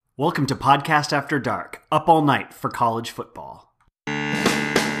Welcome to Podcast After Dark, up all night for college football.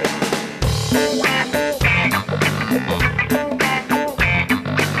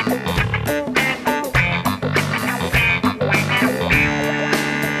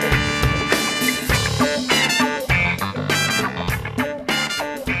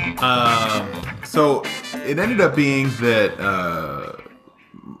 So it ended up being that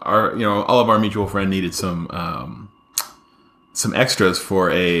all of our mutual friend needed some extras for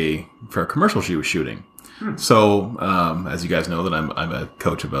a commercial she was shooting. So as you guys know, that I'm a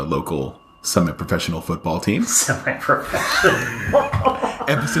coach of a local semi-professional football team. Semi-professional.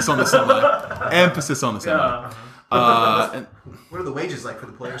 Emphasis on the semi. Emphasis on the semi. And, what are the wages like for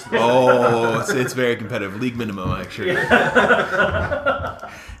the players? It's very competitive. League minimum, actually. And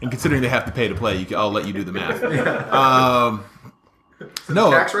considering they have to pay to play, I'll let you do the math. No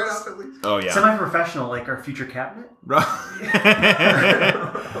tax write-off at least. Oh yeah. Semi-professional, like our future cabinet.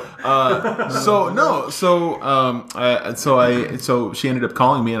 So she ended up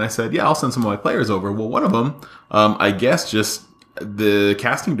calling me, and I said, "Yeah, I'll send some of my players over." Well, one of them, I guess, just the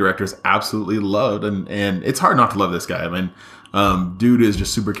casting directors absolutely loved, and it's hard not to love this guy. I mean, dude is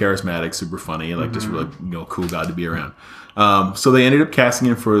just super charismatic, super funny, like just really cool guy to be around. So they ended up casting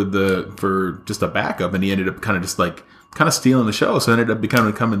him for just a backup, and he ended up kind of stealing the show. So it ended up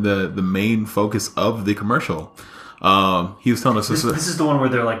becoming the main focus of the commercial. He was telling us this is the one where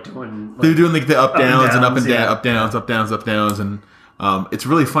they're like doing the up downs and up and down, yeah. up downs, and it's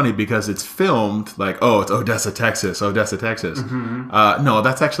really funny because it's filmed like, oh, it's Odessa, Texas. No,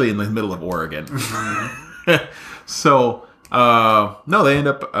 that's actually in the middle of Oregon. So no, they end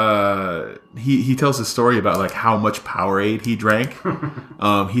up he tells a story about like how much Powerade he drank.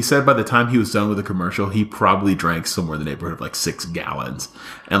 He said by the time he was done with the commercial, he probably drank somewhere in the neighborhood of like 6 gallons,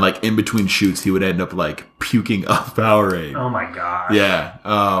 and like in between shoots he would end up like puking up Powerade. Oh my god. Yeah.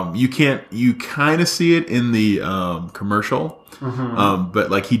 You kind of see it in the commercial.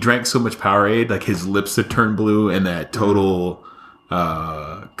 But like he drank so much Powerade, like his lips had turned blue, and that total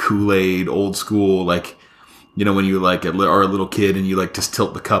Kool-Aid old school, like, when you like are a little kid and you like just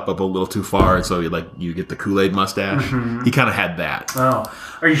tilt the cup up a little too far, and so you get the Kool-Aid mustache. He kind of had that. Oh,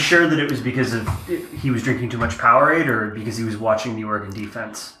 are you sure that it was because he was drinking too much Powerade, or because he was watching the Oregon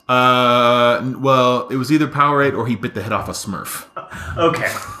defense? Well, it was either Powerade or he bit the head off a Smurf.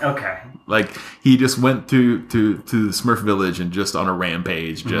 Okay. Like he just went to the Smurf village and just on a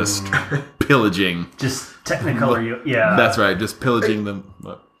rampage, just pillaging. Just Technicolor, yeah. That's right, just pillaging them.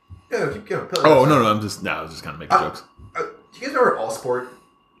 Yeah, keep going. Oh no! I was just kind of making jokes. Do you guys remember All Sport?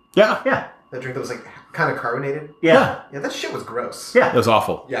 Yeah. That drink that was like kind of carbonated. Yeah. Yeah, that shit was gross. Yeah. It was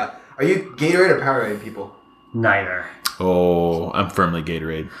awful. Yeah. Are you Gatorade or Powerade people? Neither. Oh, I'm firmly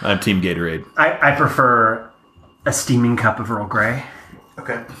Gatorade. I'm Team Gatorade. I prefer a steaming cup of Earl Grey.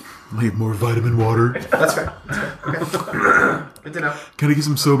 Okay. Need more vitamin water. That's fair. Okay. Good to know. Can I get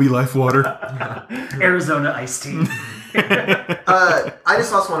some Sobe Life water? Arizona iced tea. I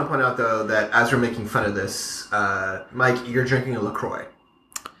just also want to point out, though, that as we're making fun of this, Mike, you're drinking a LaCroix.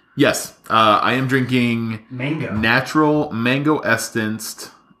 Yes. I am drinking Mango. natural mango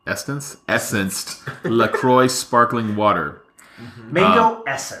essenced LaCroix sparkling water. Mango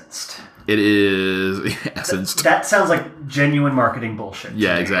essenced. It is essenced. That sounds like genuine marketing bullshit.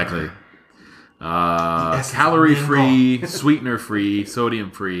 Yeah, exactly. Calorie free, sweetener free,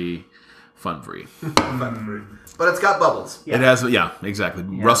 sodium free, fun free. But it's got bubbles. Yeah. It has, exactly.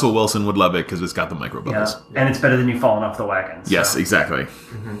 Yeah. Russell Wilson would love it because it's got the micro bubbles. Yeah. And it's better than you falling off the wagon. So. Yes, exactly.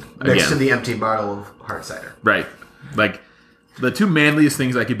 Next to the empty bottle of hard cider. Right. Like, the two manliest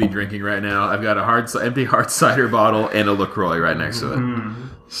things I could be drinking right now, I've got empty hard cider bottle and a LaCroix right next to it.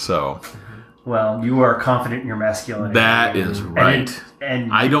 So. Well, you are confident in your masculinity. That is right.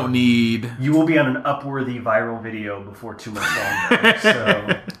 And I don't need... You will be on an Upworthy viral video before too much longer.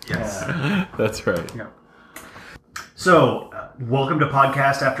 So, yes. That's right. Yeah. So, welcome to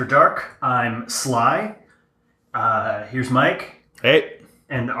Podcast After Dark. I'm Sly. Here's Mike. Hey.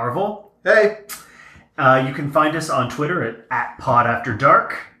 And Arvel. Hey. You can find us on Twitter at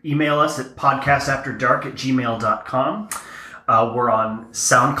PodAfterDark. Email us at podcastafterdark@gmail.com. We're on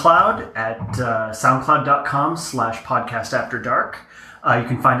SoundCloud at soundcloud.com/podcastafterdark. You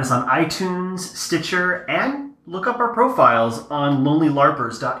can find us on iTunes, Stitcher, and look up our profiles on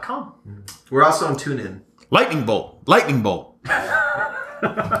lonelylarpers.com. We're also on TuneIn. Lightning bolt. Yeah.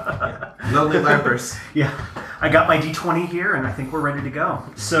 Lonely Larpers. Yeah. I got my D20 here, and I think we're ready to go.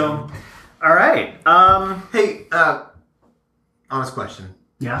 So, all right. Hey, honest question.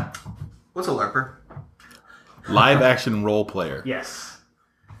 Yeah? What's a LARPer? Live action role player. Yes.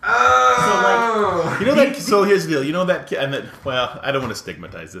 Oh. You know that. So here's the deal. You know that kid. And that, well, I don't want to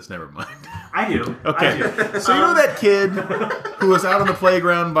stigmatize this. Never mind. I do. Okay. I do. So you know that kid who was out on the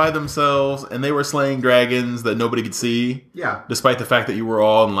playground by themselves and they were slaying dragons that nobody could see, Yeah. despite the fact that you were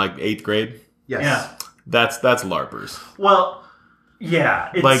all in like 8th grade. Yes. Yeah. That's LARPers. Well, yeah.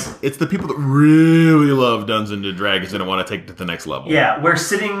 It's, Like it's the people that really love Dungeons and Dragons and want to take it to the next level. yeah, where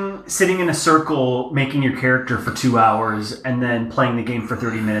sitting in a circle, making your character for 2 hours, and then playing the game for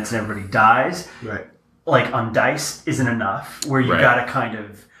 30 minutes, and everybody dies. Right. Like on dice isn't enough. Where you Right. got to kind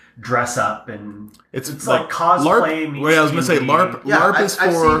of dress up and It's like cosplay LARP. meets Wait, I was going to say D&D. LARP. Yeah, LARP is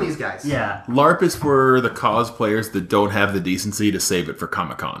I've for seen these guys. Yeah. LARP is for the cosplayers that don't have the decency to save it for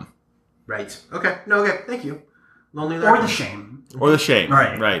Comic-Con Right. Okay. No. Okay. Thank you. Lonely Or Lark. the shame. or the shame.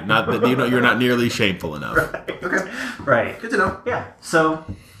 Right. Right. Not that you're not nearly shameful enough. Okay. Right. Good to know. Yeah. So,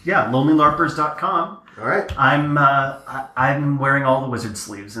 yeah, lonelylarpers.com. All right. I'm wearing all the wizard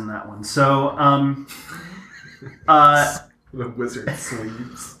sleeves in that one. So, The wizard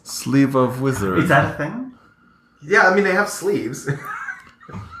sleeves. Sleeve of Wizard. is that a thing? Yeah, I mean they have sleeves.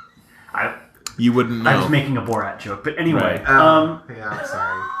 You wouldn't know. I was making a Borat joke, but anyway. Right. Yeah, I'm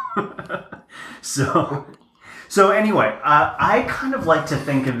sorry. So anyway, I kind of like to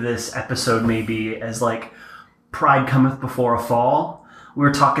think of this episode maybe as like Pride cometh before a fall. We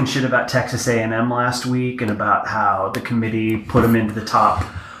were talking shit about Texas A&M last week and about how the committee put them into the top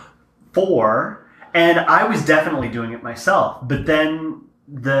 4, and I was definitely doing it myself. But then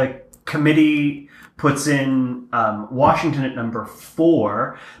the committee puts in Washington at number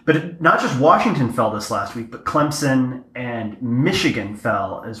 4, but not just Washington fell this last week, but Clemson and Michigan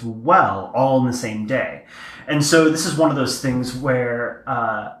fell as well, all in the same day. And so this is one of those things where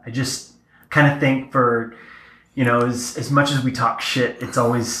I just kind of think for, you know, as much as we talk shit, it's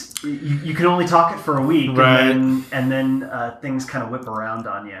always, you can only talk it for a week, Right. and then things kind of whip around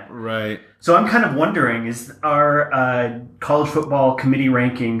on you. Right. So I'm kind of wondering, is our college football committee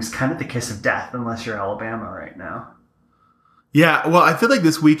rankings kind of the kiss of death, unless you're Alabama right now? Yeah, well, I feel like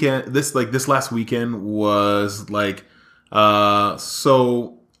this last weekend was like,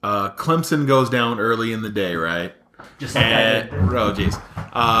 Clemson goes down early in the day, right? Just like I did. Oh, jeez.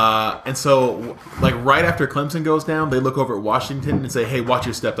 And so, like, right after Clemson goes down, they look over at Washington and say, hey, watch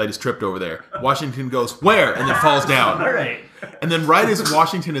your step. I just tripped over there. Washington goes, where? And then falls down. All right. And then right as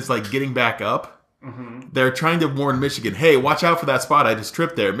Washington is, like, getting back up, they're trying to warn Michigan, hey, watch out for that spot. I just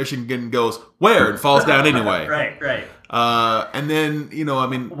tripped there. Michigan goes, where? And falls down anyway. Right. And then, you know, I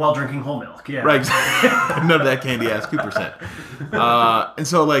mean... While drinking whole milk, yeah. Right. None of that candy ass 2%. And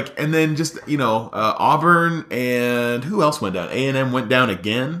so, like, and then just, you know, Auburn and who else went down? A&M went down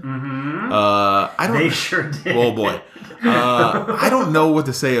again. I don't. They sure did. Oh boy. I don't know what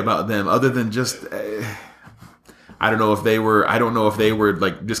to say about them other than just. I don't know if they were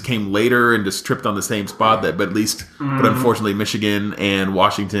like just came later and just tripped on the same spot but at least, but unfortunately, Michigan and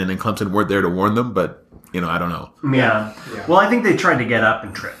Washington and Clemson weren't there to warn them. But you know, I don't know. Yeah. Well, I think they tried to get up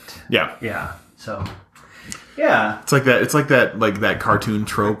and tripped. Yeah. Yeah. So. Yeah. It's like that cartoon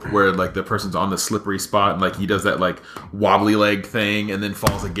trope where like the person's on the slippery spot and like he does that like wobbly leg thing and then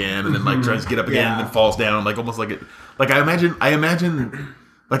falls again and then like tries to get up again and then falls down, like almost like it. Like I imagine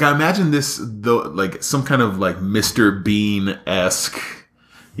this though, like some kind of like Mr. Bean-esque,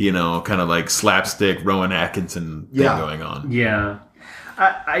 you know, kind of like slapstick Rowan Atkinson thing going on. Yeah.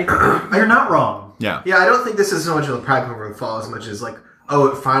 You're not wrong. Yeah. Yeah, I don't think this is so much of a Pride Come Before the Fall as much as like, oh,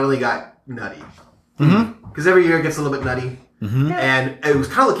 it finally got nutty. Because every year it gets a little bit nutty. And it was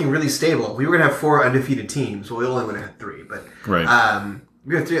kind of looking really stable. We were going to have 4 undefeated teams. Well, we only would have had 3. But Right.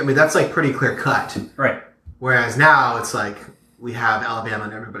 we have 3. I mean, that's like pretty clear cut. Right. Whereas now it's like we have Alabama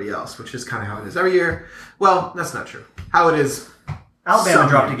and everybody else, which is kind of how it is every year. Well, that's not true. How it is. Alabama some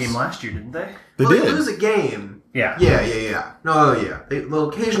dropped a years. game last year, didn't they? They Well, did. They lose a game. Yeah. Yeah. No, yeah. They'll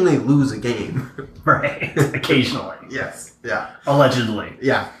occasionally lose a game. Right. Occasionally. Yes. Yeah. Allegedly.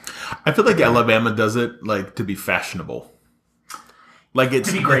 Yeah. I feel like Alabama does it like to be fashionable. Like it's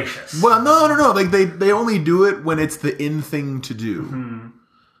To be gracious. Well, no. Like they only do it when it's the in thing to do.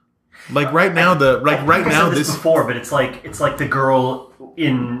 Like right now, I said this before, but it's like the girl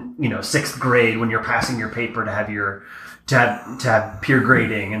in 6th grade when you're passing your paper to have peer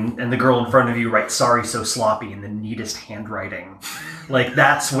grading, and the girl in front of you writes "sorry so sloppy" in the neatest handwriting. Like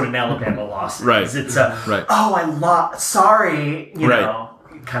that's what an Alabama loss is. Right. It's a Right. oh I lost sorry Right.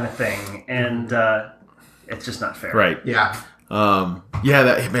 kind of thing, and it's just not fair. right. Yeah.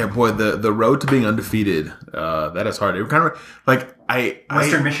 That man, boy, the road to being undefeated, that is hard. It kind of like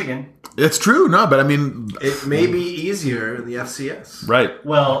Western Michigan. It's true, no, but I mean, It may be easier in the FCS. right?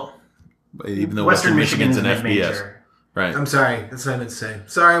 Well, Even though Western Western Michigan's an Michigan's FBS. mid-major. Right. I'm sorry. That's what I meant to say.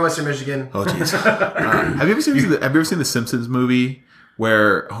 Sorry, Western Michigan. Oh, jeez. Have you ever seen the Simpsons movie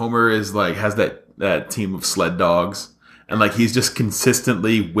where Homer is like has that team of sled dogs and like he's just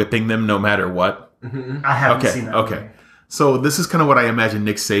consistently whipping them no matter what? I haven't seen that. Okay. movie. So this is kind of what I imagine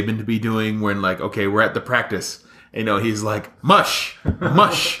Nick Saban to be doing when like, okay, we're at the practice. He's like, mush,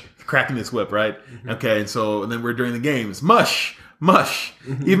 mush, cracking this whip, right? Okay, and then we're during the games, mush, mush.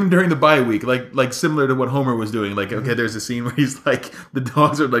 Even during the bye week, like similar to what Homer was doing. Like, okay, there's a scene where he's like, the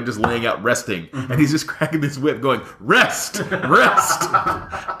dogs are like just laying out resting, and he's just cracking this whip, going, rest, rest.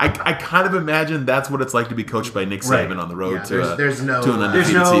 I kind of imagine that's what it's like to be coached by Nick Saban on the road to there's an no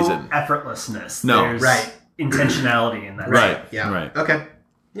undefeated season. Effortlessness. No. There's Right. intentionality in that. Right. Yeah. Right. Okay.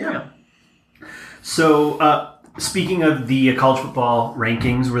 Yeah. So, speaking of the college football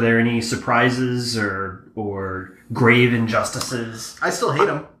rankings, were there any surprises or grave injustices? I still hate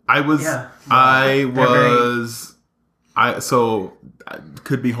them.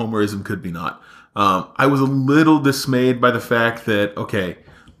 Could be homerism, could be not. I was a little dismayed by the fact that, okay,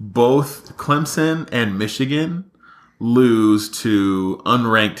 both Clemson and Michigan lose to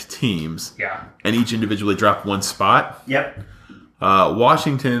unranked teams. Yeah. And each individually drop one spot. Yep.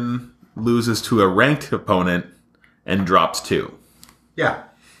 Washington loses to a ranked opponent and drops 2. Yeah.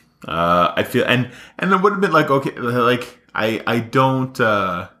 I feel and it would have been like, okay, like I don't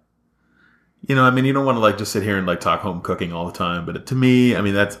you don't want to like just sit here and like talk home cooking all the time, but to me, I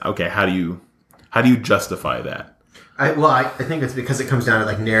mean, that's okay. How do you justify that? I think it's because it comes down to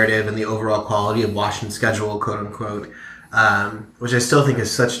like narrative and the overall quality of Washington's schedule, quote unquote, which I still think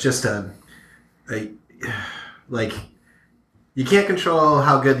is such just a like you can't control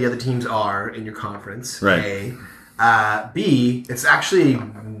how good the other teams are in your conference. Right. A. B. It's actually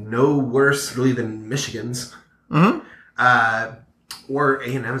no worse really than Michigan's, or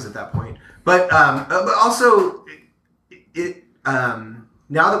A&M's at that point. But also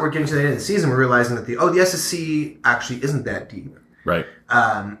now that we're getting to the end of the season, we're realizing that the SEC actually isn't that deep. Right.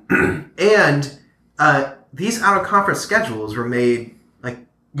 And these out-of-conference schedules were made like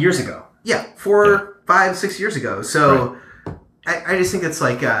Years ago. yeah, 4, 5, 6 years ago. So I just think it's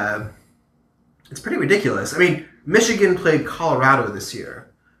like it's pretty ridiculous. I mean, Michigan played Colorado this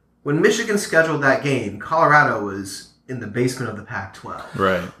year. When Michigan scheduled that game, Colorado was in the basement of the Pac-12.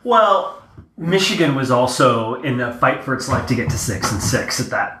 Right. Well, Michigan was also in a fight for its life to get to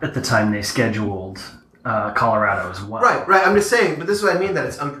 6-6 at the time they scheduled Colorado as well. Right. I'm just saying, but this is what I mean, that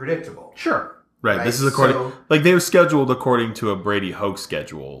it's unpredictable. Sure. Right. This is according they were scheduled according to a Brady Hoke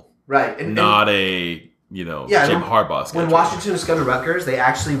schedule. Right. And not a Jim Harbaugh schedule. When Washington scheduled Rutgers, they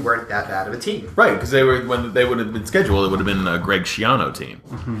actually weren't that bad of a team. Right, because when they would have been scheduled, it would have been a Greg Schiano team.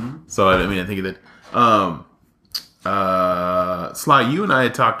 Mm-hmm. So I mean, I think that Sly, you and I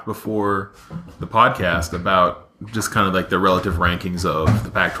had talked before the podcast about just kind of like the relative rankings of the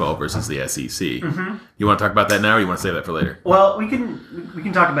Pac-12 versus the SEC. Mm-hmm. You want to talk about that now, or you want to save that for later? Well, we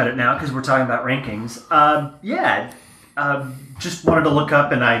can talk about it now because we're talking about rankings. Just wanted to look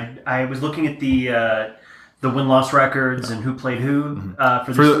up, and I was looking at the win-loss records and who played who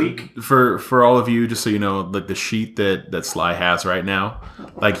for this week. For all of you, just so you know, like the sheet that Sly has right now,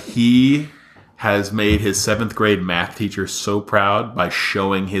 like he has made his 7th grade math teacher so proud by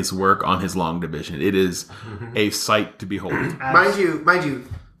showing his work on his long division. It is a sight to behold. Mind you,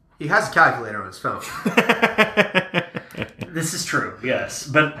 he has a calculator on his phone. This is true, yes,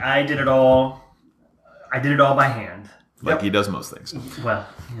 but I did it all by hand. Like he does most things. Well,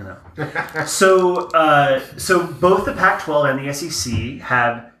 So both the Pac-12 and the SEC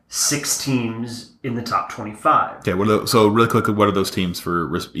have 6 teams in the top 25. Okay, so really quickly, what are those teams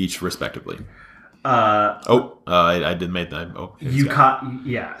for each respectively? I did make that.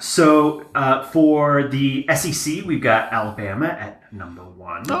 Yeah. So for the SEC, we've got Alabama at number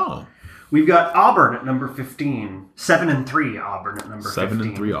 1. Oh. We've got Auburn at number 15. 7-3 Auburn at number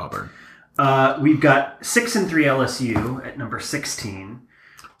 15. 7-3 Auburn. We've got 6-3 LSU at number 16.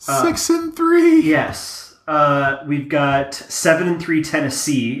 6-3. Yes. We've got 7-3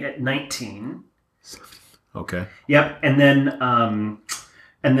 Tennessee at 19. Okay. Yep, and then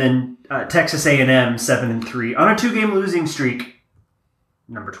Texas A&M 7-3 on a 2-game losing streak,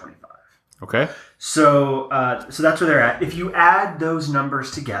 number 25. Okay. So that's where they're at. If you add those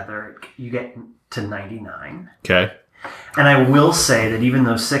numbers together, you get to 99. Okay. And I will say that even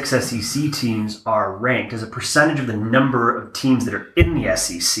though 6 SEC teams are ranked, as a percentage of the number of teams that are in the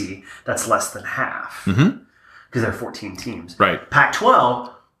SEC, that's less than half. Mm-hmm. Because there are 14 teams. Right.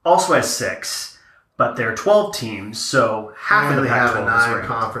 Pac-12 also has 6, but there are 12 teams, so half of the Pac-12 have a is 9 ranked.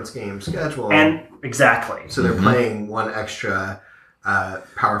 conference game schedule. And exactly. So they're playing one extra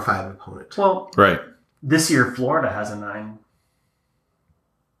Power 5 opponent. Well, right. this year Florida has a 9.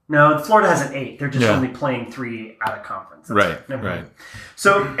 No, Florida has an 8. They're just only playing 3 out of conference. Right.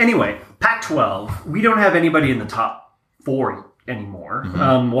 So anyway, Pac-12, we don't have anybody in the top 4 anymore.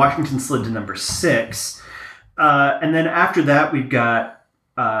 Washington slid to number 6. And then after that, we've got,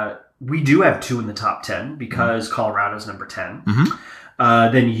 we do have 2 in the top 10 because Colorado's number 10.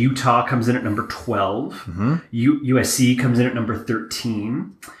 Then Utah comes in at number 12. USC comes in at number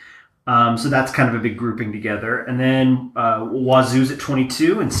 13. So that's kind of a big grouping together. And then Wazoo's at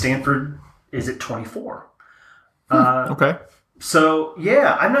 22 and Stanford is at 24. Okay. So,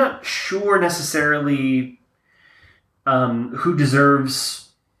 yeah, I'm not sure necessarily who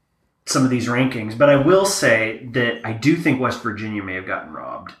deserves some of these rankings, but I will say that I do think West Virginia may have gotten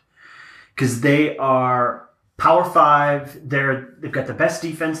robbed because they are Power 5. They've got the best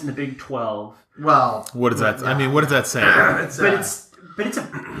defense in the Big 12. Well, what is that? I mean, what does that say? But it's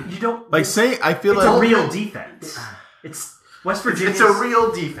a you don't like say. I feel it's like a real defense. It's West Virginia. It's a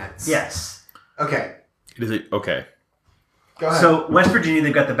real defense. Yes. Okay. It is okay. Go ahead. So West Virginia,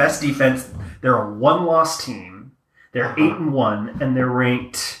 they've got the best defense. They're a 1-loss team. They're 8-1, and they're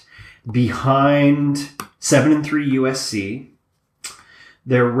ranked behind 7-3 USC.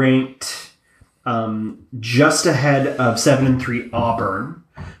 They're ranked just ahead of 7-3 Auburn,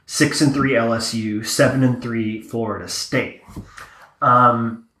 6-3 LSU, 7-3 Florida State.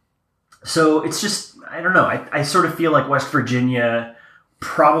 So it's just, I don't know. I sort of feel like West Virginia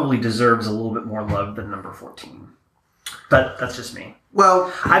probably deserves a little bit more love than number 14. But that's just me.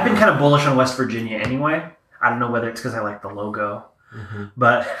 Well, I've been kind of bullish on West Virginia anyway. I don't know whether it's because I like the logo,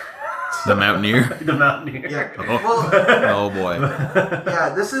 but the Mountaineer. The Mountaineer. Yeah. Oh, Well, oh boy.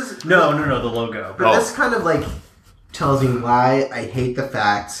 yeah, this is... No, the logo. But this kind of, like, tells me why I hate the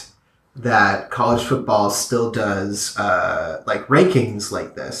fact that college football still does, like, rankings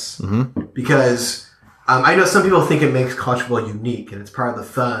like this. Because I know some people think it makes college football unique, and it's part of the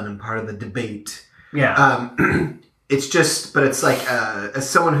fun and part of the debate. Yeah. It's just... But it's like, as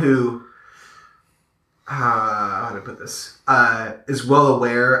someone who... how do I put this? Is well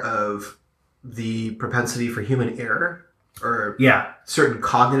aware of the propensity for human error or certain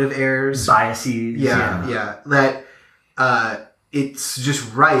cognitive errors, biases. Yeah. That it's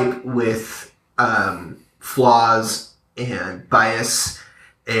just ripe with flaws and bias.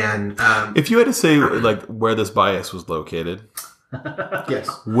 And if you had to say like where this bias was located,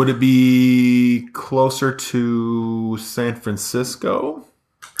 yes, would it be closer to San Francisco?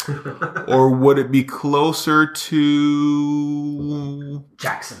 Or would it be closer to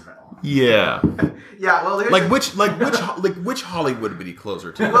Jacksonville? Yeah. Yeah. Well, which Hollywood would it be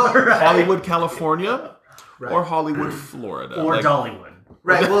closer to? Well, Hollywood, California, or Hollywood, Florida, or Dollywood.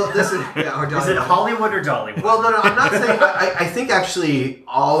 Right. Well, this is or Dollywood. Is it Hollywood or Dollywood? Well, no. I'm not saying. I think actually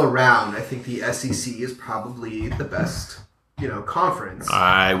all around, I think the SEC is probably the best. Conference.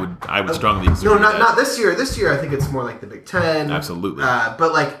 I would strongly disagree. No, not this year. This year, I think it's more like the Big Ten. Absolutely.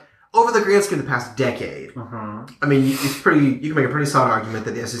 But like over the grand scheme of the past decade, I mean, it's pretty. You can make a pretty solid argument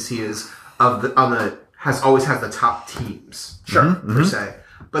that the SEC is always has the top teams, per se.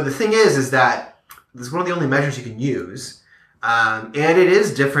 But the thing is that this is one of the only measures you can use, and it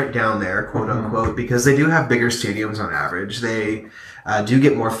is different down there, quote unquote, because they do have bigger stadiums on average. They do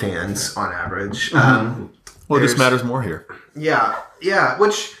get more fans on average. Well, this matters more here. Yeah,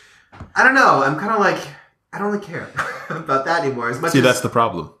 which, I don't know, I'm kind of like, I don't really care about that anymore as much. See, that's the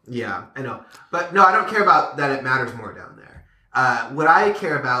problem. Yeah, I know. But no, I don't care about that it matters more down there. What I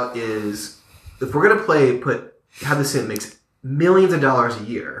care about is, if we're going to have this thing that makes millions of dollars a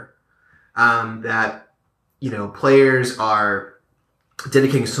year, that, players are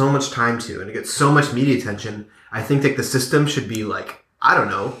dedicating so much time to, and it gets so much media attention, I think that the system should be like, I don't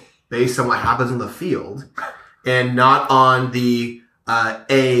know, based on what happens on the field, and not on the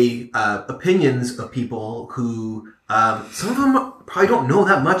opinions of people who some of them probably don't know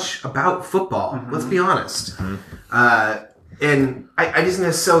that much about football. Let's be honest. And I just think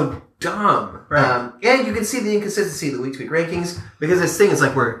that's so dumb. Right. And you can see the inconsistency of the week-to-week rankings because this thing is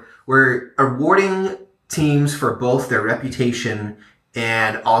like we're awarding teams for both their reputation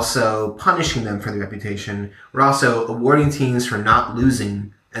and also punishing them for their reputation. We're also awarding teams for not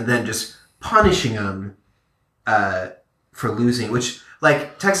losing and then just punishing them for losing, which,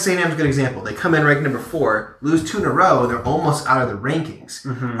 like, Texas A&M is a good example. They come in ranked number 4, lose 2 in a row, and they're almost out of the rankings.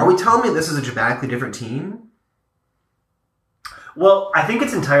 Are we telling me this is a dramatically different team? Well, I think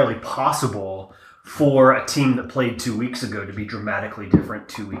it's entirely possible for a team that played 2 weeks ago to be dramatically different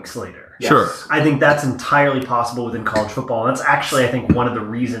 2 weeks later. Yes. Sure. I think that's entirely possible within college football. And that's actually, I think, one of the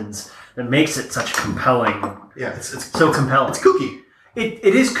reasons that makes it such compelling. Yeah, it's so compelling. It's kooky. It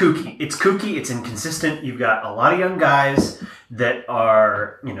is kooky. It's kooky. It's inconsistent. You've got a lot of young guys that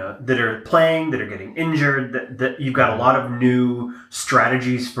are, that are playing, that are getting injured. That you've got a lot of new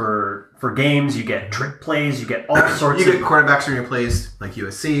strategies for games. You get trick plays. You get all sorts. You get quarterbacks being replaced, like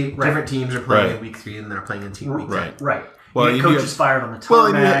USC. Right. Different teams are playing in week 3, and they're playing in week 10. Right. Well, you get coaches fired on the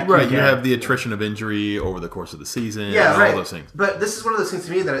Well, tarmac. you have the attrition of injury over the course of the season. Yeah, and right. all those things. But this is one of those things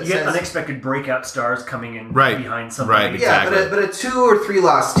to me that it you get says unexpected breakout stars coming in behind somebody. Right, exactly. Yeah, but a 2 or 3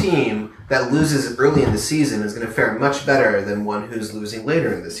 loss team that loses early in the season is going to fare much better than one who's losing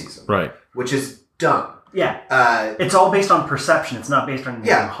later in the season. Right. Which is dumb. Yeah. It's all based on perception. It's not based on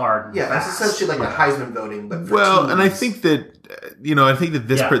anything hard. And that's essentially like the Heisman voting, but for teams. And I think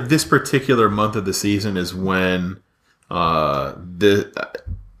that this particular month of the season is when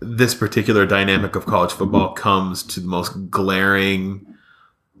this particular dynamic of college football comes to the most glaring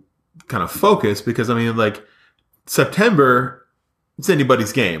kind of focus, because September, it's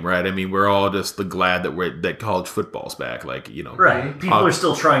anybody's game, right? I mean, we're all just glad that college football's back, right. People are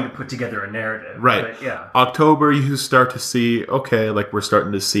still trying to put together a narrative, right? But yeah, October, you start to see we're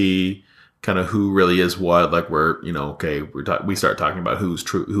starting to see kind of who really is what. We start talking about who's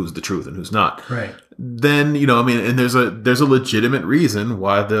the truth and who's not. Right. Then and there's a legitimate reason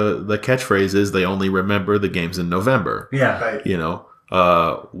why the catchphrase is they only remember the games in November. Yeah.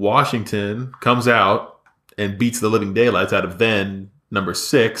 Right. Washington comes out and beats the living daylights out of then number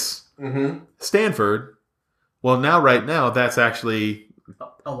 6 Stanford. Well, right now that's actually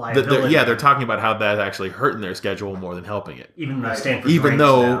a liability. they're talking about how that's actually hurting their schedule more than helping it. Even though Stanford's even ranked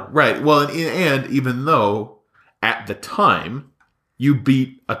though now. right, well, and even though at the time you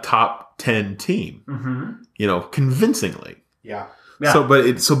beat a top 10 team, convincingly. Yeah. So,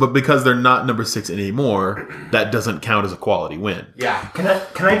 but because they're not number 6 anymore, that doesn't count as a quality win. Yeah. Can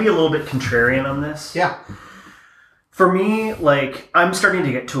I be a little bit contrarian on this? Yeah. For me, I'm starting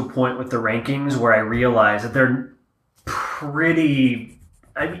to get to a point with the rankings where I realize that they're pretty.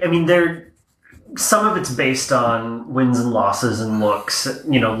 I mean, some of it's based on wins and losses and looks,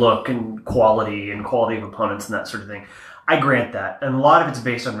 look and quality of opponents and that sort of thing. I grant that, and a lot of it's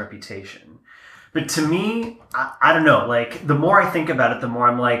based on reputation. But to me, I don't know. The more I think about it, the more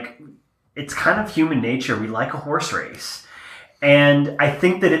I'm like, it's kind of human nature. We like a horse race, and I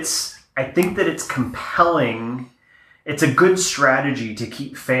think that it's compelling. It's a good strategy to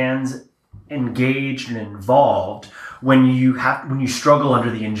keep fans engaged and involved when you struggle under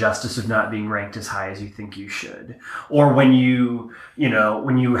the injustice of not being ranked as high as you think you should, or when you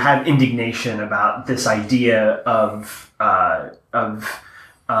have indignation about this idea of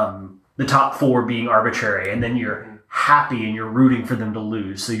the top 4 being arbitrary, and then you're happy and you're rooting for them to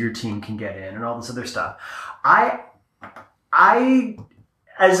lose so your team can get in and all this other stuff. I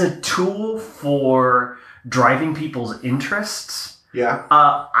as a tool for driving people's interests,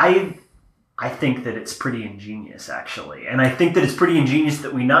 I think that it's pretty ingenious, actually. And I think that it's pretty ingenious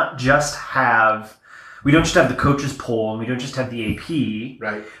that we don't just have the coaches poll and we don't just have the AP,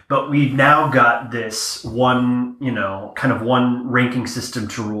 right? But we've now got this one, kind of one ranking system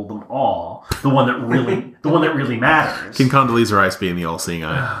to rule them all. The one that really matters. Can Condoleezza Rice be in the all-seeing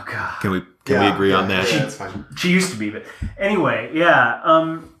eye? Oh God! Can we agree on that? Yeah, that's fine. She used to be, but anyway,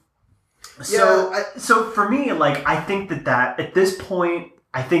 yeah. So for me, I think that at this point,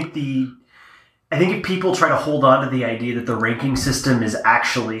 I think if people try to hold on to the idea that the ranking system is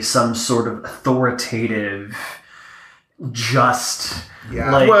actually some sort of authoritative, just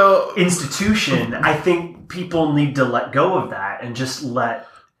institution, I think people need to let go of that and just let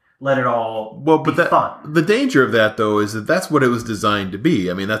it all be fun. The danger of that, though, is that that's what it was designed to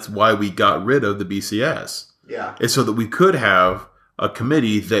be. I mean, that's why we got rid of the BCS. Yeah. It's so that we could have a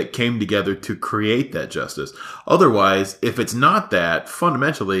committee that came together to create that justice. Otherwise, if it's not that,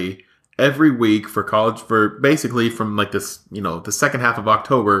 fundamentally, every week for college, for basically from this, the second half of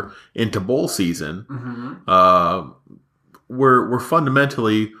October into bowl season, we're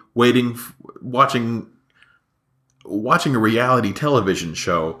fundamentally watching a reality television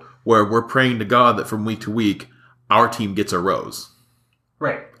show where we're praying to God that from week to week our team gets a rose.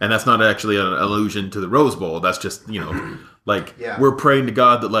 Right. And that's not actually an allusion to the Rose Bowl. That's just, we're praying to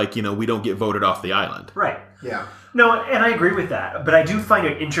God that, we don't get voted off the island. Right. Yeah. No, and I agree with that. But I do find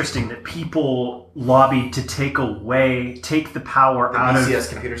it interesting that people lobbied to take the power out of the BCS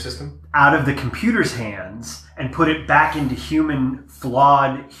computer system, out of the computer's hands and put it back into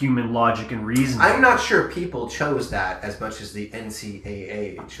flawed human logic and reasoning. I'm not sure people chose that as much as the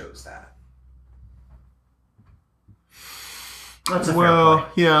NCAA chose that. That's a fair point.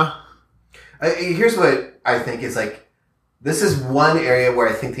 Yeah. Here's what I think is this is one area where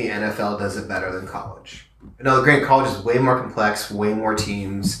I think the NFL does it better than college. No, granted, college is way more complex, way more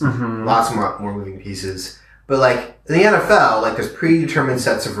teams, lots more moving pieces. But like in the NFL, like there's predetermined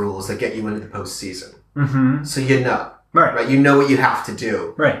sets of rules that get you into the postseason. Mm-hmm. So you know, Right. You know what you have to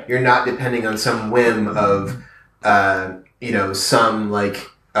do. Right. You're not depending on some whim of, some like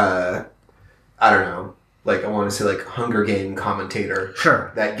I don't know, like I want to say like Hunger Game commentator.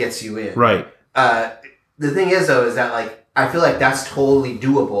 Sure. That gets you in. Right. The thing is though, is that like I feel like that's totally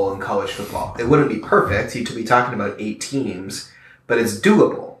doable in college football. It wouldn't be perfect. You'd be talking about 8 teams, but it's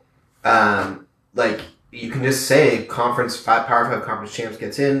doable. Like you can just say Power 5 conference champs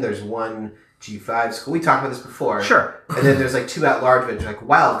gets in. There's one G5 school. We talked about this before. Sure. And then there's like 2 at-large bids, like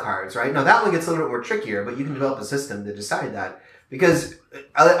wild cards, right? Now that one gets a little bit more trickier, but you can develop a system to decide that. Because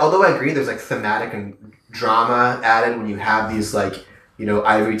although I agree there's like thematic and drama added when you have these like,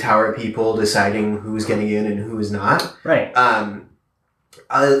 ivory tower people deciding who's getting in and who is not. Right.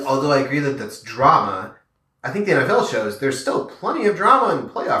 Although I agree that that's drama, I think the NFL shows there's still plenty of drama in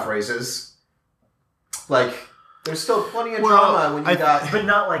playoff races. Like, there's still plenty of drama when you got... But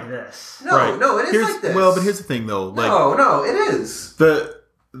not like this. No, it is like this. Well, but here's the thing, though. Like, no, it is.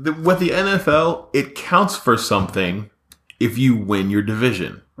 With the NFL, it counts for something if you win your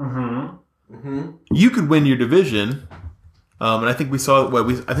division. Mm-hmm. Mm-hmm. You could win your division... and I think we saw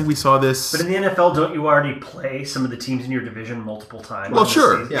this. But in the NFL, don't you already play some of the teams in your division multiple times? Well,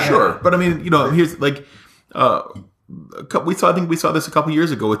 sure. Yeah. But I mean, here's like, I think we saw this a couple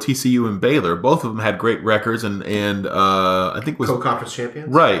years ago with TCU and Baylor. Both of them had great records, and I think it was co-conference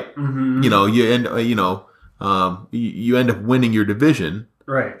champions. Right. Mm-hmm. You end up winning your division.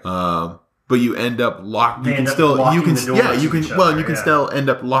 Right. But you end up locked. You They can end up still. blocking You can. the doors Yeah. You to can. each Well, other, you can yeah. still end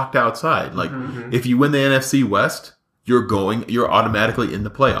up locked outside. Like if you win the NFC West. You're automatically in the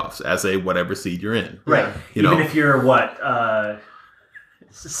playoffs as a whatever seed you're in. Right. Yeah. Even if you're 6-10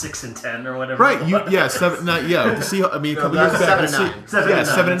 or whatever. Right. Seven. See, I mean, a couple years back, 7-9.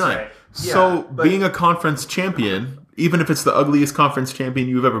 7-9. Right. So but- being a conference champion, even if it's the ugliest conference champion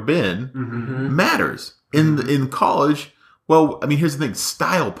you've ever been, matters in college. Well, I mean, here's the thing: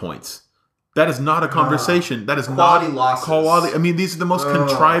 style points. That is not a conversation. That is quality not losses. quality. I mean, these are the most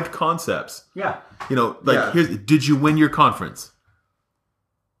contrived concepts. Yeah. Did you win your conference?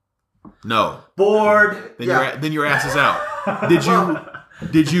 No. Bored. Then your ass is out.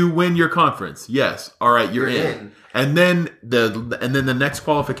 Did you win your conference? Yes. All right, you're in. And then the next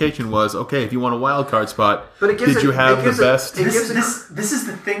qualification was, okay, if you want a wild card spot, did you have the best? This is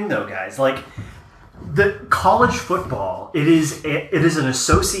the thing, though, guys. Like the college football, it is an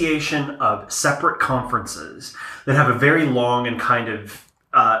association of separate conferences that have a very long and kind of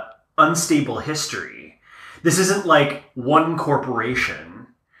unstable history. This isn't like one corporation,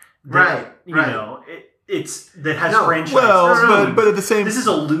 that, It's that has franchise. Well, but at the same, this is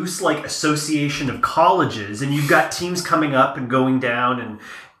a loose like association of colleges, and you've got teams coming up and going down, and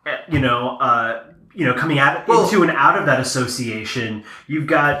coming into and out of that association. You've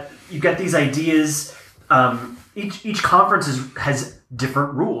got these ideas. Each conference has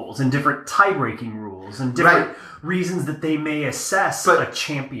different rules and different tie-breaking rules and different reasons that they may assess a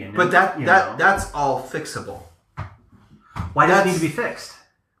champion. But that's all fixable. Why does it need to be fixed?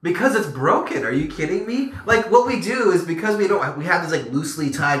 Because it's broken. Are you kidding me? Like what we do is because we have these like loosely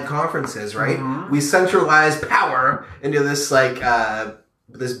tied conferences, right? Mm-hmm. We centralize power into this like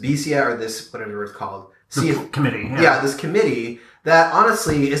this BCI or this whatever it's called committee. Yeah, this committee that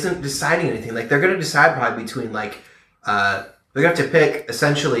honestly isn't deciding anything. Like they're going to decide probably between like they're going to have to pick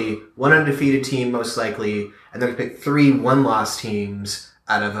essentially one undefeated team most likely, and they're going to pick 3 one-loss teams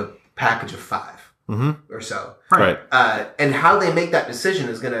out of a package of 5. Or so, right? And how they make that decision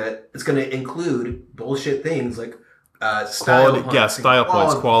is gonna include bullshit things like style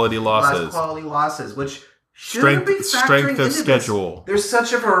points, quality losses, which strength of schedule. There's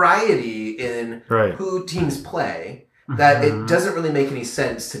such a variety in who teams play that it doesn't really make any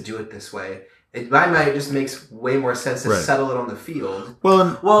sense to do it this way. In my mind, it just makes way more sense to settle it on the field.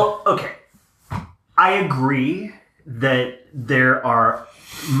 Well, okay, I agree that there are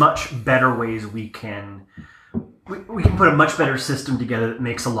much better ways we can put a much better system together that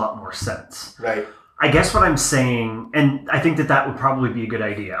makes a lot more sense. Right. I guess what I'm saying, and I think that would probably be a good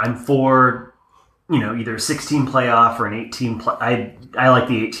idea. I'm for, either a 16 playoff or an 18 play. I like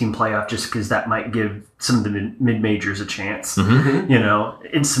the 18 playoff just because that might give some of the mid majors a chance,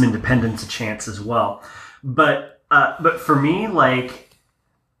 and some independents a chance as well. But for me, like,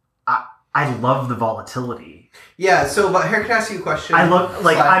 I love the volatility. Yeah. So, but here, can I ask you a question? I love,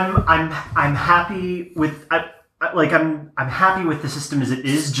 like, I'm happy with, I'm happy with the system as it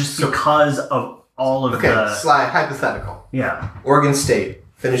is, just because of all of the. Okay, Sly, hypothetical. Yeah. Oregon State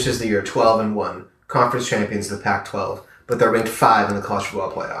finishes the year 12-1. conference champions of the Pac-12, but they're ranked 5 in the college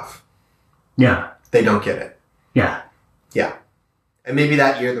football playoff. Yeah. They don't get it. Yeah. Yeah. And maybe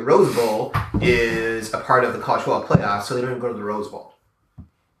that year the Rose Bowl is a part of the college football playoff, so they don't even go to the Rose Bowl.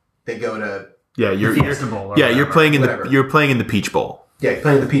 They go to you're Fiesta Bowl. You're playing in the Peach Bowl. Yeah, you're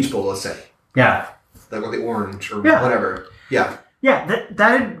playing the Peach Bowl, let's say. Yeah. Like or the Orange or whatever. Yeah. Yeah,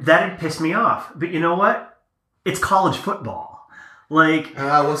 that'd piss me off. But you know what? It's college football. Like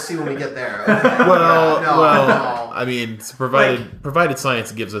we'll see when we get there. Okay. No. I mean, provided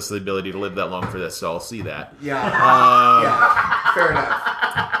science gives us the ability to live that long for this, so I'll see that. Yeah. Fair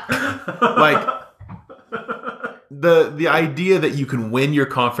enough. Like the idea that you can win your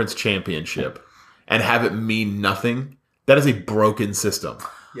conference championship and have it mean nothing, that is a broken system.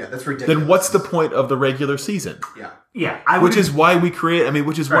 Yeah, that's ridiculous. Then what's the point of the regular season? Yeah. Yeah, which is why we create. I mean,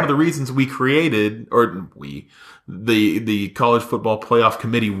 which is one of the reasons we created, the college football playoff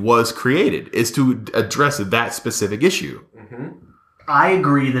committee was created, is to address that specific issue. Mm-hmm. I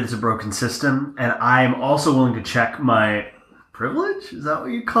agree that it's a broken system, and I'm also willing to check my privilege. Is that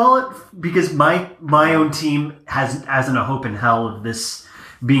what you call it? Because my own team hasn't a hope in hell of this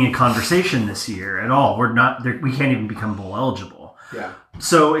being a conversation this year at all. We're not. We can't even become bowl eligible. Yeah.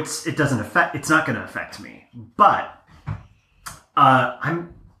 So it's not going to affect me, but.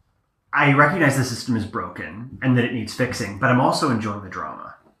 I recognize the system is broken and that it needs fixing, but I'm also enjoying the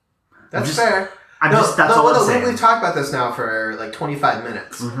drama. That's fair. That's all I'm saying. We've talked about this now for like 25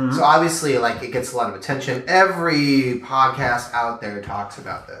 minutes. Mm-hmm. So obviously, like, it gets a lot of attention. Every podcast out there talks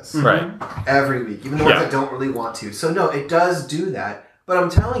about this. Right. Every week, even the ones that don't really want to. So no, it does do that. But I'm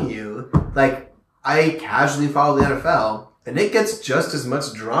telling you, like, I casually follow the NFL, and it gets just as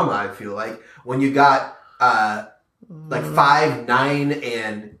much drama, I feel like, when you got like 5, 9,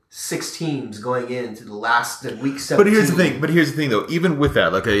 and 6 teams going into the last week 17. But here's the thing, though. Even with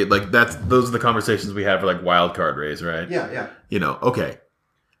that, those are the conversations we have for like wild card race, right? Yeah. Okay.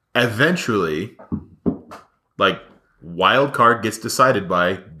 Eventually, like, wild card gets decided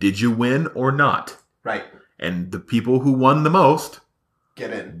by did you win or not, right? And the people who won the most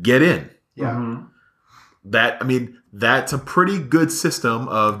get in. Yeah. Mm-hmm. That's a pretty good system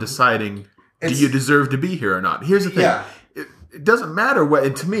of deciding. Do you deserve to be here or not? Here's the thing. Yeah. It doesn't matter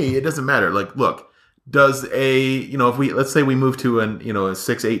and to me, it doesn't matter. Like, look, does let's say we move to a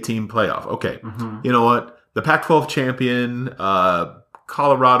 6-8 team playoff. Okay. Mm-hmm. You know what? The Pac-12 champion,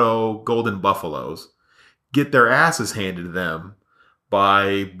 Colorado Golden Buffaloes get their asses handed to them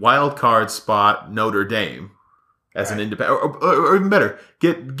by wild card spot Notre Dame as an independent, or even better,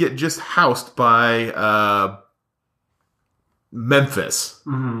 get just housed by, Memphis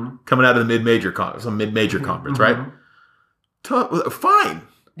coming out of the mid-major conference, conference, right? Fine.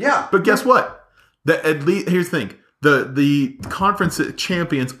 Yeah. But guess what? At least here's the thing: the conference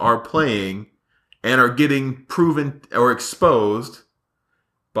champions are playing and are getting proven or exposed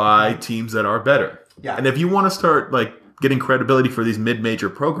by teams that are better. Yeah. And if you want to start like getting credibility for these mid-major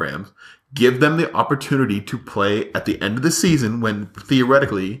programs, give them the opportunity to play at the end of the season when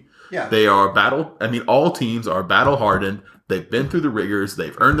theoretically they are all teams are battle hardened. They've been through the rigors.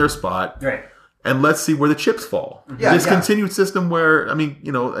 They've earned their spot. Right. And let's see where the chips fall. Yeah, this continued system where,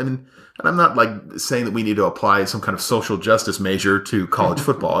 and I'm not like saying that we need to apply some kind of social justice measure to college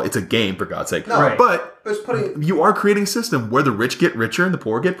football. It's a game, for God's sake. No, right. But you are creating a system where the rich get richer and the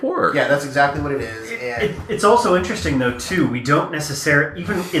poor get poorer. Yeah, that's exactly what it is. It's also interesting, though, too. We don't necessarily,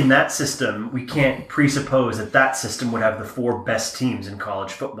 even in that system, we can't presuppose that system would have the 4 best teams in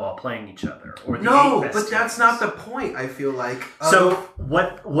college football playing each other. Or the 8 best but that's teams. not the point, I feel like. So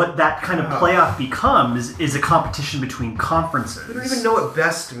what that kind of playoff becomes is a competition between conferences. We don't even know what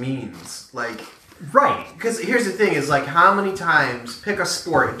best means. Like, right. Because here's the thing, is like how many times, pick a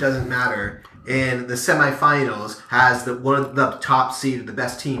sport, it doesn't matter, in the semifinals has one of the top seed, the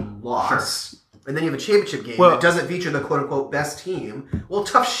best team, lost. Sure. And then you have a championship game that doesn't feature the quote unquote best team. Well,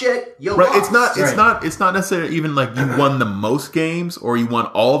 tough shit, you lost. It's not necessarily even like you won the most games or you won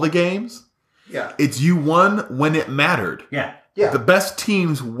all the games. Yeah. It's you won when it mattered. Yeah. Yeah. The best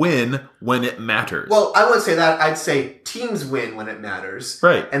teams win when it matters. Well, I wouldn't say that. I'd say teams win when it matters.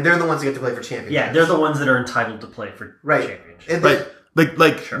 Right. And they're the ones that get to play for championships. Yeah, they're the ones that are entitled to play for championships. Right.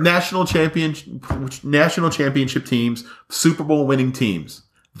 Like national championship teams, Super Bowl winning teams.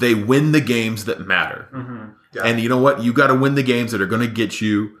 They win the games that matter. Mm-hmm. Yeah. And you know what? You got to win the games that are going to get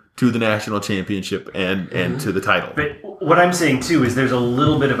you to the national championship and to the title. But what I'm saying, too, is there's a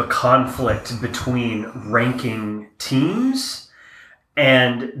little bit of a conflict between ranking teams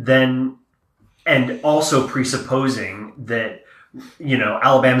and also presupposing that,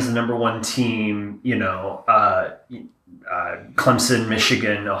 Alabama's the number 1 team, Clemson,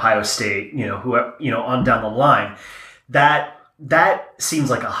 Michigan, Ohio State, who on down the line, that seems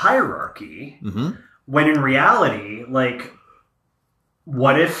like a hierarchy. Mm-hmm. When in reality, like,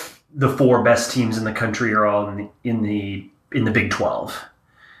 what if the 4 best teams in the country are all in the Big 12?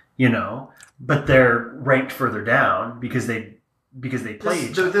 But they're ranked further down because they play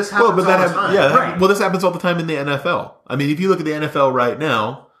each other. This happens all the time. Right. Well, this happens all the time in the NFL. I mean, if you look at the NFL right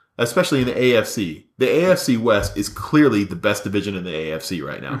now, especially in the AFC West is clearly the best division in the AFC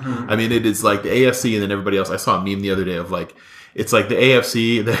right now. Mm-hmm. I mean, it is like the AFC and then everybody else. I saw a meme the other day of like, it's like the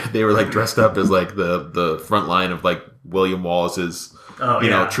AFC, they were like dressed up as like the front line of like William Wallace's,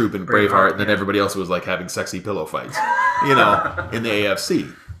 troop in Braveheart, and then everybody else was like having sexy pillow fights, in the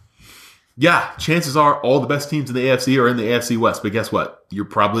AFC. Yeah, chances are all the best teams in the AFC are in the AFC West, but guess what? You're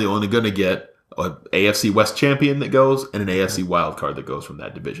probably only going to get an AFC West champion that goes and an AFC wild card that goes from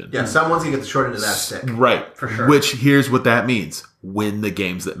that division. Yeah, someone's going to get the short end of that stick. Right. For sure. Which, here's what that means. Win the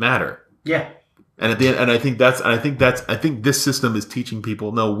games that matter. Yeah. And at the end, and I think this system is teaching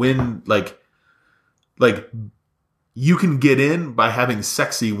people, win, like you can get in by having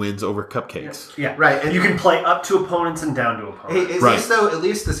sexy wins over cupcakes. Yeah. Right. And you can play up to opponents and down to opponents. Hey, at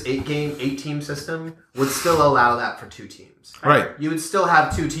least this 8-team system would still allow that for 2 teams. Right. You would still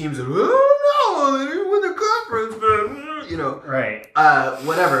have 2 teams and, oh no, they didn't win the conference, Right.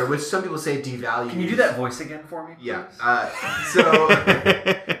 Whatever, which some people say devalues. Can you do that voice again for me? Yeah.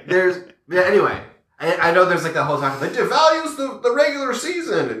 Anyway. I know there's like that whole talk of, it devalues the regular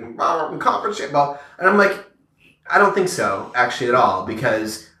season and conference ball. And I'm like, I don't think so, actually, at all,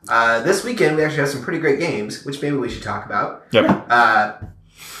 because this weekend we actually have some pretty great games, which maybe we should talk about. Yep.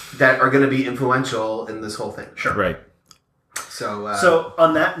 That are going to be influential in this whole thing. Sure. Right. So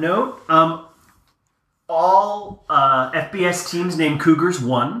on that note, all FBS teams named Cougars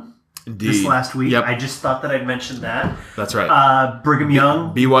won Indeed. this last week. Yep. I just thought that I'd mention that. That's right. Brigham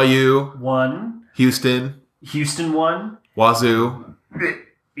Young BYU won. Houston won. Wazoo.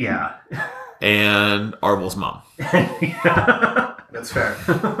 Yeah. And Arvel's mom. That's fair.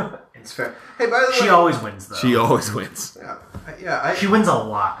 It's fair. Hey, by the way, She always wins, though. She always wins. She wins a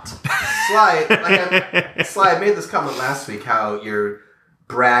lot. Sly, I made this comment last week how your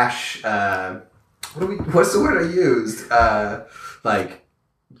brash, what's the word I used?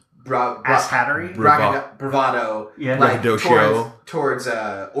 Ass-hattery? Bravado. Yeah. Like, Braggadocio. towards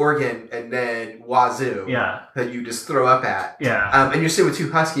Oregon and then Wazoo. Yeah. That you just throw up at. Yeah. And you're sitting with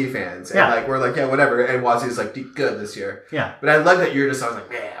 2 Husky fans. And we're like, yeah, whatever. And Wazoo's like, good this year. Yeah. But I love that I was like,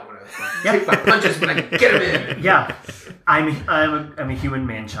 yeah, I'm going to take my punches when I get them in. Yeah. I'm a human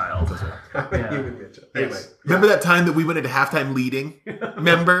man-child. I'm a human bitch. Anyway. Remember that time that we went into halftime leading?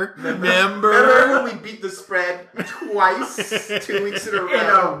 Remember? Remember when we beat the spread twice, 2 weeks in a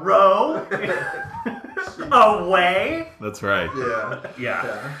row? Away? That's right.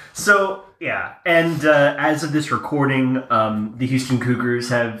 Yeah. So, and as of this recording, the Houston Cougars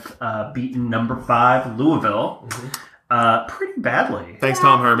have beaten number 5, Louisville, pretty badly. Thanks,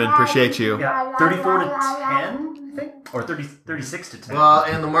 Tom Herman. Appreciate you. Yeah, 34-10, I think? Or 36-10. Well,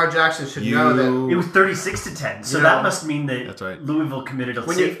 and Lamar Jackson should know that it was 36-10, so that must mean that That's right. Louisville committed a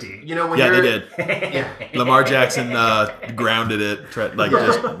safety. They did. Lamar Jackson grounded it,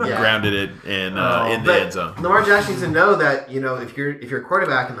 grounded it in the end zone. Lamar Jackson needs to know that if you're a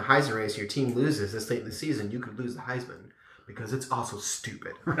quarterback in the Heisman race and your team loses this late in the season, you could lose the Heisman because it's also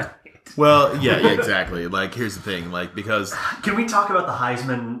stupid. Right. Well, yeah, exactly. Like, here's the thing, because can we talk about the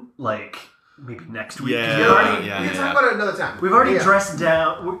Heisman maybe next week? We can talk about it another time. We've already dressed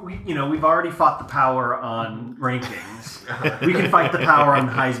down. We've already fought the power on rankings. We can fight the power on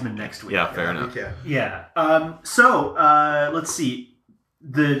Heisman next week. Yeah, fair enough. Yeah. So let's see.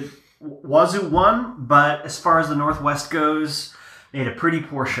 The Wazoo won, but as far as the Northwest goes, they had a pretty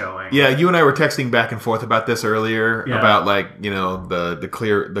poor showing. Yeah, you and I were texting back and forth about this earlier about the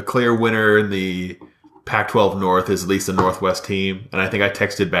clear winner in the Pac-12 North is at least a Northwest team, and I think I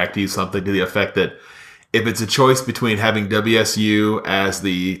texted back to you something to the effect that if it's a choice between having WSU as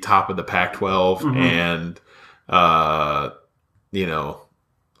the top of the Pac-12 and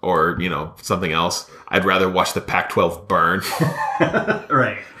or something else, I'd rather watch the Pac-12 burn.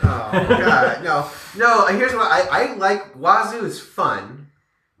 Right. Oh God, no. Here's what I like. Wazoo is fun.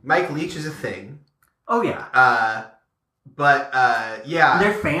 Mike Leach is a thing. Oh yeah.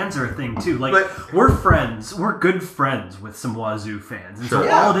 Their fans are a thing too. We're friends. We're good friends with some Wazoo fans, and so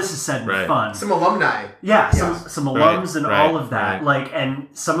all of this is said in fun. Some alumni. Yeah, some alums and all of that. And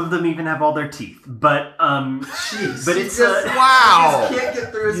some of them even have all their teeth. But jeez, but it's wow. He just can't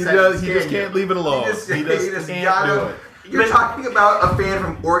get through his sentence. He just can't leave it alone. He just can't do it. You're talking about a fan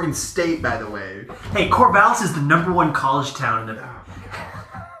from Oregon State, by the way. Hey, Corvallis is the #1 college town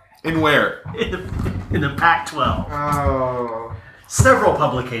in where? the Pac-12. Oh. Several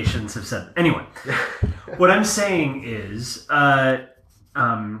publications have said. Anyway, what I'm saying is,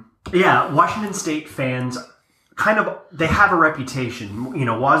 Washington State fans they have a reputation. You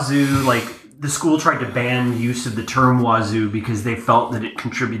know, Wazoo, like the school tried to ban use of the term Wazoo because they felt that it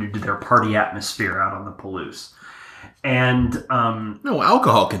contributed to their party atmosphere out on the Palouse. And no,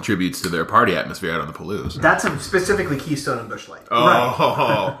 alcohol contributes to their party atmosphere out on the Palouse. That's specifically Keystone and Busch Light. Oh,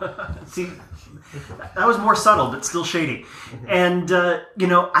 right. See, that was more subtle, but still shady. And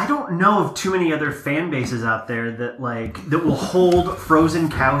I don't know of too many other fan bases out there that will hold frozen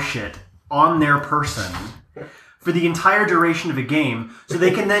cow shit on their person for the entire duration of a game, so they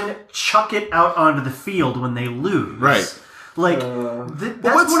can then chuck it out onto the field when they lose. Right. That's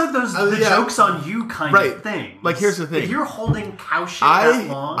one of those joke's on you kind of things. Like, here's the thing. If you're holding cow shit that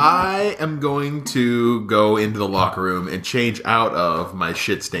long... I am going to go into the locker room and change out of my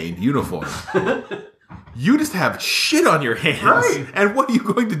shit-stained uniform. You just have shit on your hands. Right. And what are you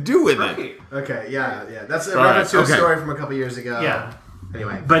going to do with it? Okay, yeah. That's a reference to a story from a couple years ago. Yeah.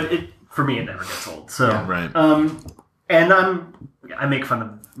 Anyway. But for me, it never gets old. So, right. And I make fun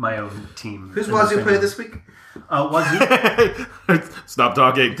of my own team. Who's Wazoo played this week? Wazoo. Stop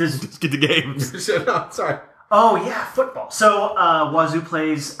talking. Just get the games. No, sorry. Oh yeah, football. So Wazoo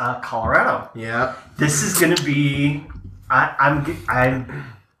plays Colorado. Yeah. This is going to be. I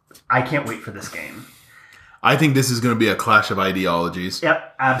can't wait for this game. I think this is going to be a clash of ideologies.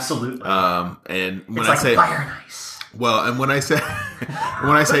 Yep, absolutely. And when it's I like say fire and ice. Well, and when I say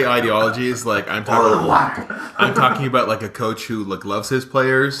ideologies, like I'm talking about like a coach who loves his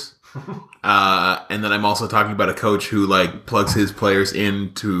players, and then I'm also talking about a coach who plugs his players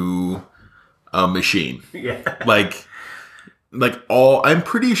into a machine. Yeah, I'm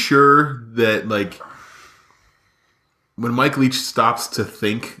pretty sure that when Mike Leach stops to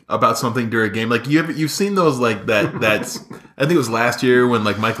think about something during a game, you've seen those that's I think it was last year when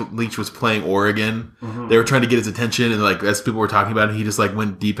Mike Leach was playing Oregon. Mm-hmm. They were trying to get his attention, and as people were talking about it, he just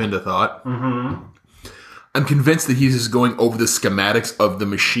went deep into thought. Mm-hmm. I'm convinced that he's just going over the schematics of the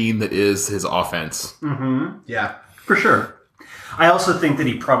machine that is his offense. Mm-hmm. Yeah, for sure. I also think that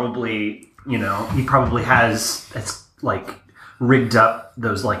he probably has rigged up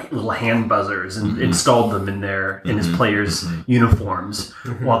those little hand buzzers and installed them in his players' uniforms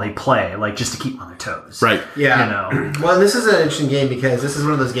while they play, just to keep them on their toes. Right. Yeah. Well, this is an interesting game because this is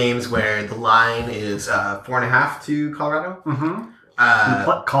one of those games where the line is 4.5 to Colorado. Mm-hmm.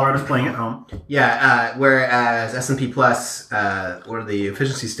 Colorado's playing at home. Yeah. Whereas S&P Plus, one of the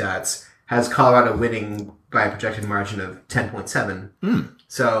efficiency stats, has Colorado winning by a projected margin of 10.7.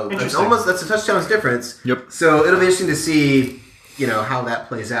 So that's a touchdown's difference. Yep. So it'll be interesting to see, how that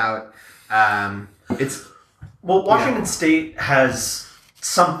plays out. Washington State has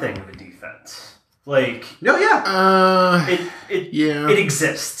something of a defense. It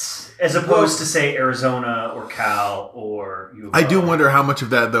exists as opposed to say Arizona or Cal or U of O. I do wonder how much of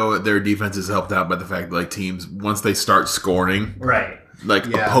that though their defense is helped out by the fact that teams once they start scoring, right.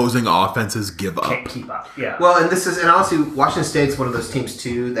 Opposing offenses give up. Can't keep up. Yeah. Well, and honestly, Washington State's one of those teams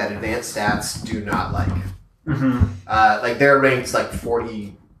too that advanced stats do not like. Mm-hmm. They're ranked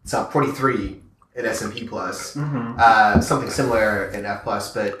 43 in S&P Plus, something similar in F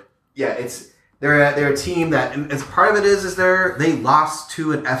Plus. But yeah, they're a team that, and as part of it is they lost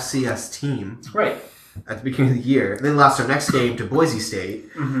to an FCS team right at the beginning of the year. And they lost their next game to Boise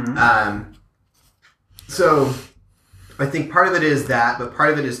State. Mm-hmm. So I think part of it is that, but part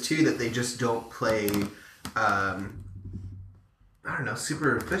of it is too that they just don't play. I don't know,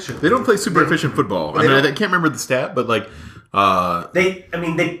 super efficient. They don't play super efficient football. I can't remember the stat, but they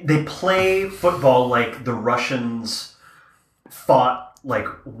play football like the Russians fought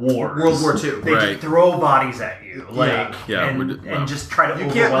wars. World War II. They throw bodies at you, and just try to. You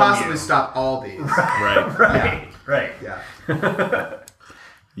overwhelm can't possibly stop all these. Right. Yeah.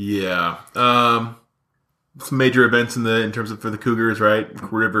 Yeah. Some major events in terms of for the Cougars, right?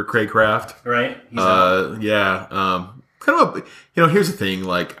 River Craycraft, right? Kind of here's the thing.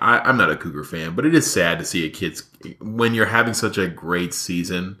 I'm not a Cougar fan, but it is sad to see when you're having such a great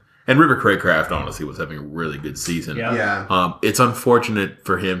season. And River Craycraft, honestly, was having a really good season. Yeah. It's unfortunate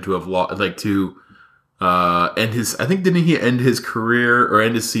for him to have lost, end his. I think didn't he end his career or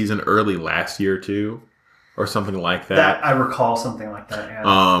end his season early last year too, or something like that. That I recall something like that.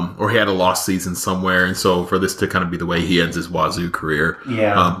 Yeah. Or he had a lost season somewhere, and so for this to kind of be the way he ends his Wazoo career,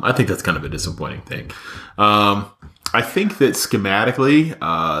 I think that's kind of a disappointing thing. I think that schematically,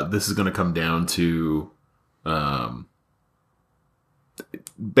 this is going to come down to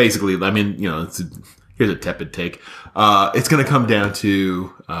basically, I mean, here's a tepid take. It's going to come down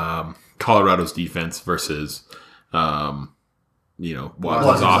to Colorado's defense versus, Wazoo's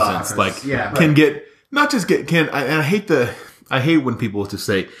offense. Like, can get not just get can. And I hate when people just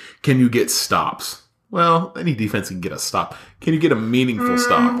say, "Can you get stops?" Well, any defense can get a stop. Can you get a meaningful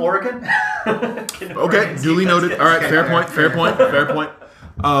stop? Oregon. Okay, duly noted. All right, fair point.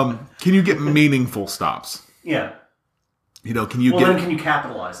 Can you get meaningful stops? Yeah. Can you can you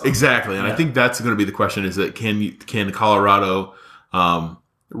capitalize on exactly? And I think that's going to be the question: is that can Colorado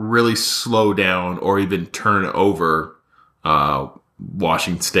really slow down or even turn over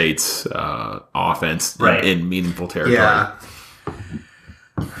Washington State's offense in meaningful territory? Yeah.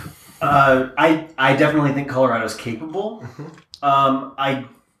 I definitely think Colorado's capable. I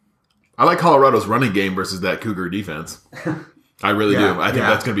like Colorado's running game versus that Cougar defense. I really do. I think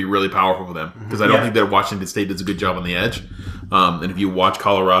that's going to be really powerful for them because I don't think that Washington State does a good job on the edge. And if you watch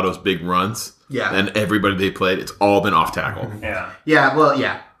Colorado's big runs, and everybody they played, it's all been off tackle. Yeah.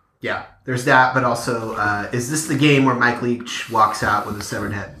 There's that, but also, is this the game where Mike Leach walks out with a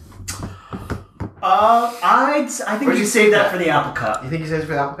severed head? I think you save that for the Apple Cup. You think he saves it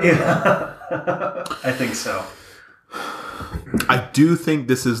for the Apple Cup? Yeah. I think so. I do think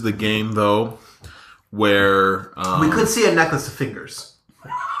this is the game, though, where we could see a necklace of fingers.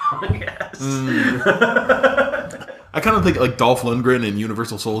 Yes. I kind of think like Dolph Lundgren in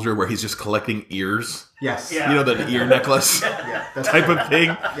Universal Soldier, where he's just collecting ears. Yes. Yeah. The ear necklace type of thing.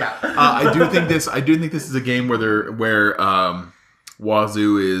 Yeah. I do think this is a game where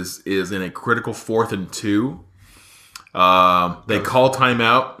Wazoo is in a critical 4th and 2. They call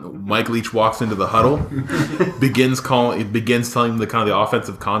timeout. Mike Leach walks into the huddle, begins telling them the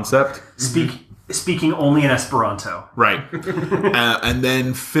offensive concept. Speaking only in Esperanto. Right. And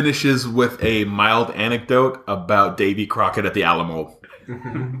then finishes with a mild anecdote about Davy Crockett at the Alamo.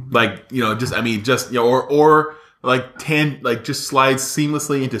 Just slides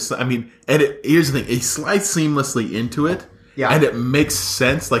seamlessly into, here's the thing. He slides seamlessly into it. Yeah. And it makes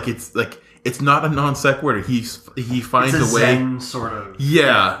sense. It's not a non sequitur. He finds it's a way. Zen sort of.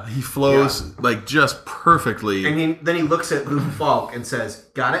 Yeah. He flows just perfectly. And then he looks at Luke Falk and says,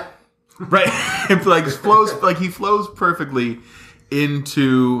 "Got it?" Right. He flows perfectly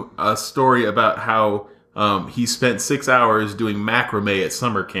into a story about how he spent 6 hours doing macrame at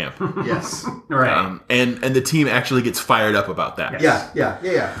summer camp. Yes. Right. And the team actually gets fired up about that. Yes.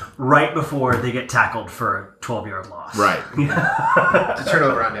 Yeah. Right before they get tackled for a 12-yard loss. Right. To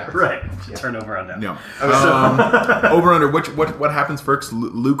turnover on down. Right. Turnover on down. Yeah. Over under, what happens first?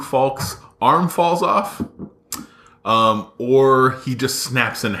 Luke Falk's arm falls off? Or he just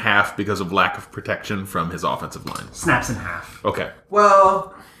snaps in half because of lack of protection from his offensive line. Snaps in half. Okay.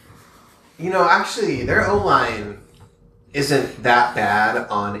 Well, actually, their O-line isn't that bad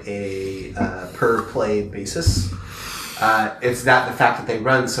on a per-play basis. It's the fact that they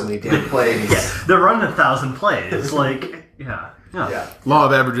run so many damn plays. They're running 1,000 plays. Yeah. Law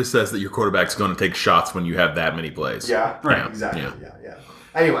of averages says that your quarterback's going to take shots when you have that many plays. Yeah, right. Yeah. Exactly. Yeah.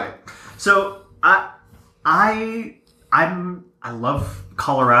 Anyway. So, I love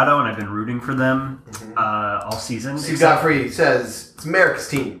Colorado, and I've been rooting for them all season. Steve Godfrey says it's America's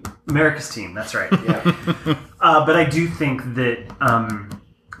team. America's team, that's right. Yeah. But I do think that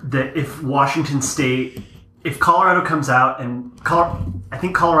that if Washington State, if Colorado comes out, and I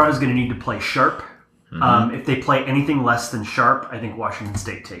think Colorado's going to need to play sharp. If they play anything less than sharp, I think Washington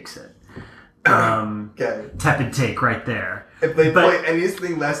State takes it. Okay. Tepid take right there. If they play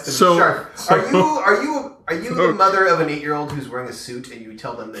anything less than sharp, are you the mother of an 8-year-old who's wearing a suit and you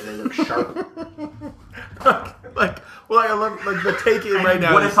tell them that they look sharp? I love the take right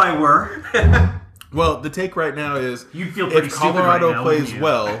now. What if I were? Well, the take right now is you'd feel pretty if stupid Colorado right now, plays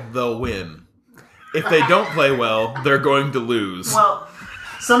well, they'll win. If they don't play well, they're going to lose. Well,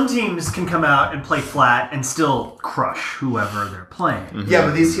 some teams can come out and play flat and still crush whoever they're playing. Mm-hmm. Yeah,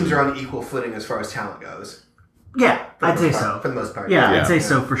 but these teams are on equal footing as far as talent goes. Yeah, I'd say so. For the most part. Yeah, I'd say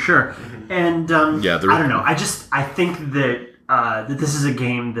so for sure. Mm-hmm. And I don't know. I think that that this is a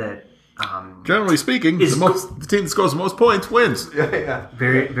game that generally speaking, the team that scores the most points wins. Yeah.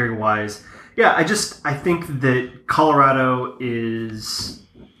 Very, very wise. Yeah, I think that Colorado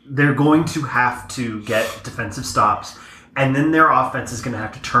they're going to have to get defensive stops, and then their offense is going to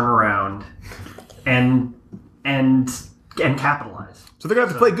have to turn around and capitalize. So they're going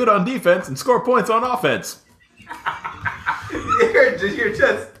to have to play good on defense and score points on offense. You're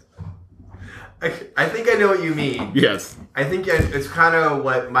just... I think I know what you mean. Yes. I think it's kind of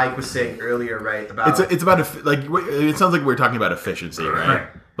what Mike was saying earlier, right? About it's about it sounds like we're talking about efficiency, right?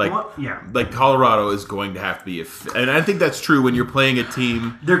 Like, Well, yeah. like Colorado is going to have to be, and I think that's true when you're playing a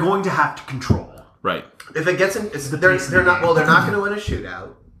team, They're going to have to control. right? If it gets in, pace of they're the not. game. Well, they're not going to win a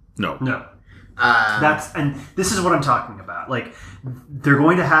shootout. No, No. And this is what I'm talking about. Like, they're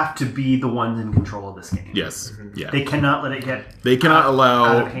going to have to be the ones in control of this game. yes, yeah. They cannot let it get. They cannot out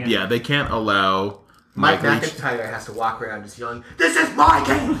allow. of hand. Yeah, they can't allow Mike Leach. McIntyre has to walk around just yelling, "This is my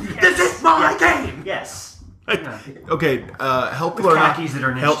game! This is my game!" Yes. Okay, helpful With or not khakis that are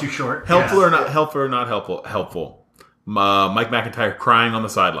an inch too short. Helpful Yes. or not helpful or not helpful. Helpful. Mike McIntyre crying on the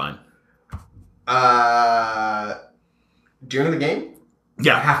sideline. During the game,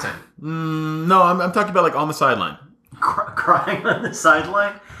 Yeah. halftime. No, I'm talking about like on the sideline. Crying on the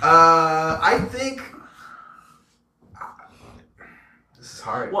sideline. I think this is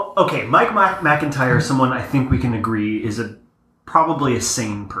hard. Well, okay, Mike McIntyre is someone I think we can agree is probably a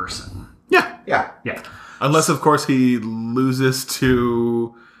sane person. Yeah. Yeah. Yeah. Unless of course he loses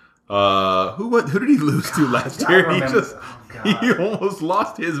to who did he lose to last I year? He remember. just Oh, God. he almost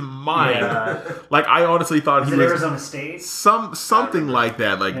lost his mind. Yeah. Like I honestly thought Is he it was Arizona State? something like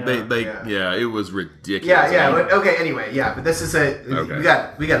that. Like Yeah. yeah, it was ridiculous. Yeah. But, okay. Anyway, yeah. But this is Okay.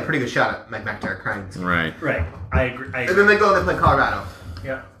 we got a pretty good shot at Mike McIntyre crying. Right. Right. I agree. And then they go and they play Colorado,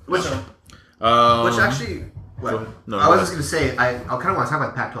 Yeah. which Which actually, well, No, I go was ahead. just going to say I kind of want to talk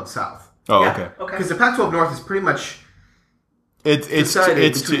about the Pac-12 South Oh, Yeah. okay. Okay. because the Pac-12 North is pretty much It's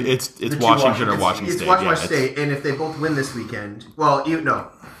decided between it's the two Washington or Washingtons. Washington it's State. Washington yeah, State, and if they both win this weekend, well,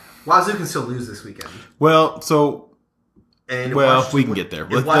 Wazoo can still lose this weekend. Well, so And if we Washington can get there.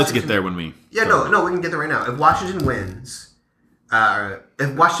 if Let's Washington- get there when we. Yeah, no, we can get there right now. If Washington wins,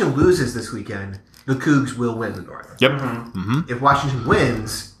 if Washington loses this weekend, the Cougs will win the North. Yep. Mm-hmm. If Washington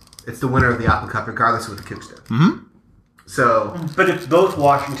wins, it's the winner of the Apple Cup, regardless of what the Cougs do. Mm-hmm. So, But if both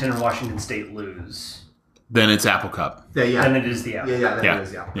Washington and Washington State lose, Then it's Apple Cup. yeah. then it is the outcome. That Yeah.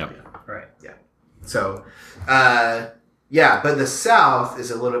 is the Apple Yeah. Cup. Right. Yeah. So, but the South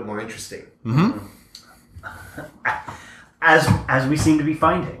is a little bit more interesting. As we seem to be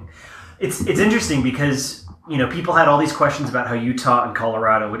finding, it's interesting because people had all these questions about how Utah and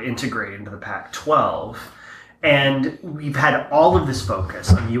Colorado would integrate into the Pac-12, and we've had all of this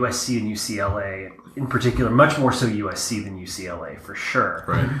focus on USC and UCLA in particular, much more so USC than UCLA for sure.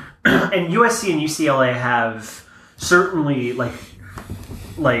 Right. And USC and UCLA have certainly like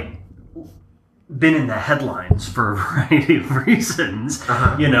been in the headlines for a variety of reasons,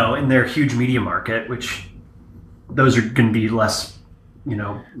 in their huge media market, which those are going to be less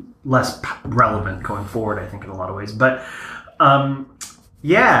relevant going forward, I think, in a lot of ways. But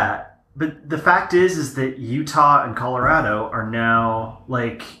but the fact is that Utah and Colorado are now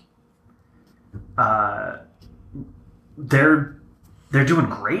they're doing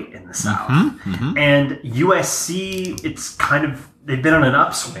great in the South. And USC, it's kind of, they've been on an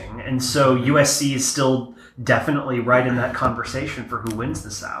upswing. And so USC is still definitely right in that conversation for who wins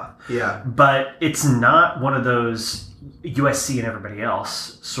the South. Yeah. But it's not one of those USC and everybody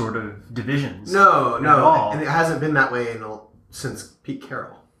else sort of divisions. No, at all. and it hasn't been that way since Pete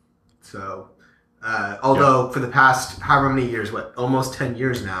Carroll. So, although for the past however many years, almost 10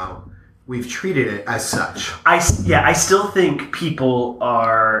 years now, we've treated it as such. I still think people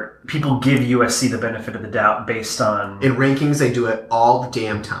give USC the benefit of the doubt based on In rankings, they do it all the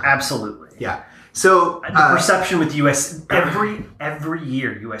damn time. absolutely. Yeah. So The perception with USC every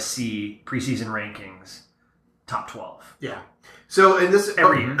year USC preseason rankings top 12. yeah. So in this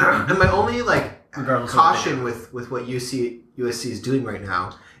Every year. and my only Regardless of what they caution with what USC is doing right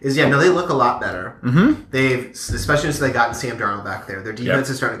now is they look a lot better. Mm-hmm. They've especially since they gotten Sam Darnold back there. Their defense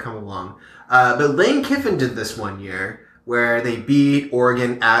is starting to come along. But Lane Kiffin did this one year where they beat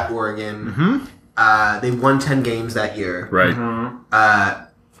Oregon at Oregon. Mm-hmm. They won 10 games that year. Right.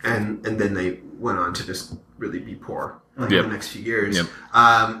 And then they went on to just really be poor in Yep. the next few years. Yep.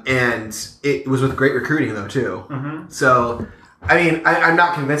 And it was with great recruiting though too. Mm-hmm. So I mean, I'm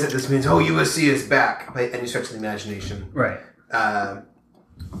not convinced that this means USC is back by any stretch of the imagination. Right.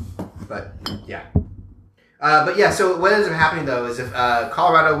 But yeah. So what ends up happening though is if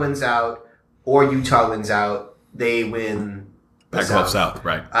Colorado wins out or Utah wins out, they win the Pac-12 South.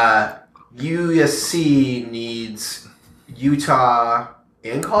 Right. USC needs Utah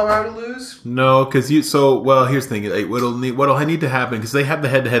and Colorado to lose. No, because here's the thing. What'll need to happen because they have the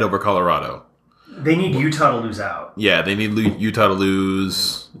head-to-head over Colorado. They need Utah to lose out Yeah, they need Utah to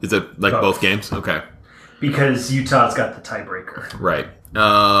lose. Is it both games? Okay. because Utah's got the tiebreaker. Right.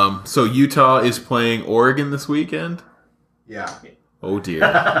 So Utah is playing Oregon this weekend. Yeah. Oh dear.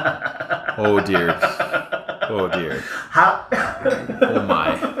 Oh dear. Oh dear. How? Oh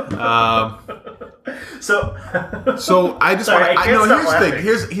my. So I just Sorry, want I to. can't No, stop here's the thing.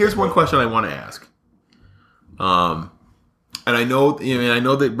 laughing. Here's one question I want to ask. And I know, I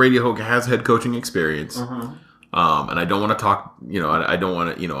know that Brady Hoke has head coaching experience. And I don't want to talk. I don't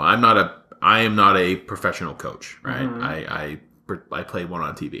want to. I am not a professional coach, right? I played one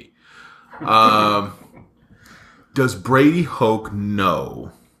on TV. Does Brady Hoke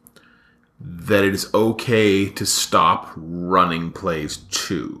know that it is okay to stop running plays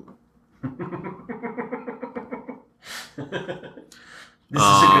too? This is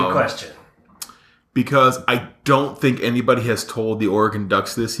a good question. Because I don't think anybody has told the Oregon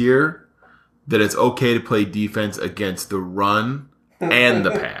Ducks this year that it's okay to play defense against the run and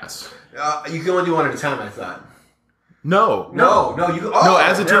the pass. You can only do one at a time, I thought. No.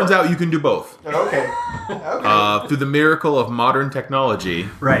 As it turns out, you can do both. Okay. Through the miracle of modern technology,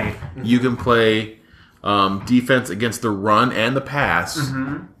 Right. you can play defense against the run and the pass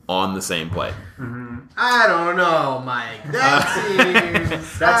on the same play. I don't know, Mike. That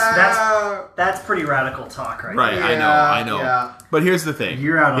seems... That's pretty radical talk, right? Right, Yeah, I know. yeah. But here's the thing.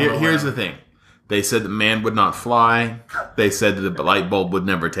 You're out on the Here's limb. the thing. They said that man would not fly. They said that the light bulb would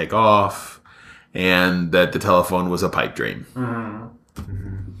never take off. And that the telephone was a pipe dream. I'm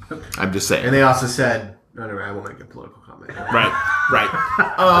just saying. And they also said... No, never mind, I won't make a political comment. Right.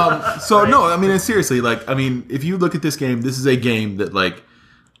 So, no, I mean, seriously, if you look at this game, this is a game that,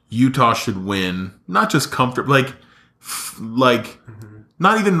 Utah should win. Not just comfortable,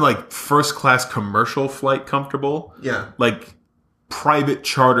 not even, first-class commercial flight comfortable. Yeah. Private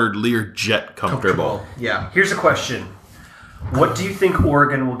chartered Learjet comfortable. Yeah. Here's a question. What do you think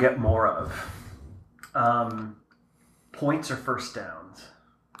Oregon will get more of? Points or first downs?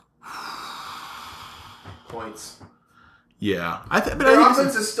 Points. Yeah. Their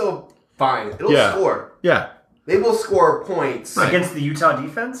offense is still fine. It'll score. Yeah. They will score points. Right. Against the Utah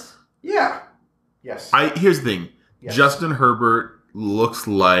defense? Yeah. Yes. Here's the thing. Yes. Justin Herbert looks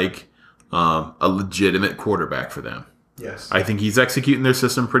like a legitimate quarterback for them. Yes. I think he's executing their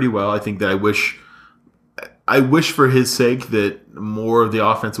system pretty well. I think that I wish for his sake that more of the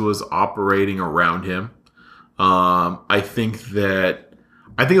offense was operating around him. I think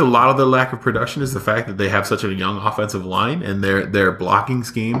a lot of the lack of production is the fact that they have such a young offensive line, and their blocking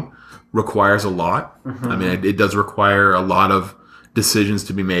scheme requires a lot. I mean, it does require a lot of decisions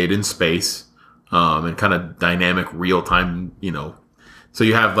to be made in space, and kind of dynamic, real time. So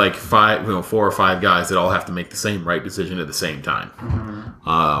you have 4 or 5 guys that all have to make the same right decision at the same time,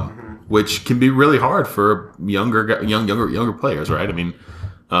 which can be really hard for younger players, right? I mean,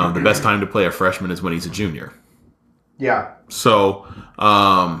 the best time to play a freshman is when he's a junior. Yeah. So,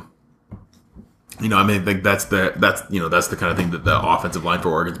 I think that's the kind of thing that the offensive line for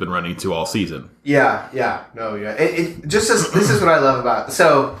Oregon's been running into all season. Yeah. No. Yeah. This is what I love about.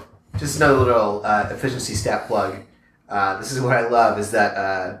 So, just another little efficiency stat plug. This is what I love is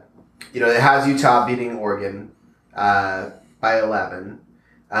that it has Utah beating Oregon by 11.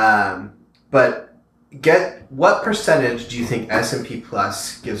 But what percentage do you think S&P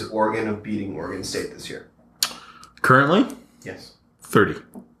Plus gives Oregon of beating Oregon State this year? Currently, Yes. 30.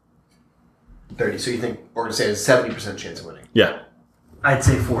 30. So you think Oregon State has a 70% chance of winning? Yeah. I'd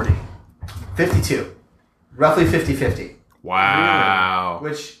say 40. 52. Roughly 50-50. Wow.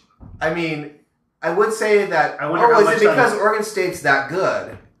 Which, I mean, I would say that... I wonder how is much it because that is. Oregon State's that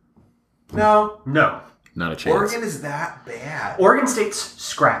good? No. No. Not a chance. Oregon is that bad. Oregon State's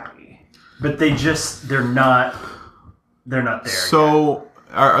scrappy, but they're not there yet. So,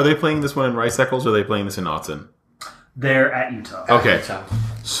 are they playing this one in Rice Eccles, or are they playing this in Autzen? They're at Utah. Okay. Utah.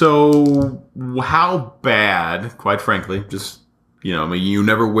 So, how bad, quite frankly, you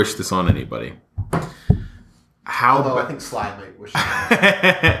never wish this on anybody. Although I think Slide might wish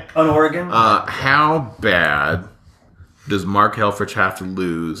On Oregon? How bad does Mark Helfrich have to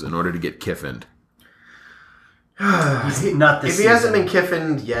lose in order to get Kiffined? He's not this If he hasn't season.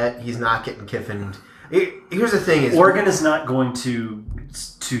 been Kiffined yet, he's not getting Kiffined. Here's the thing: is Oregon is not going to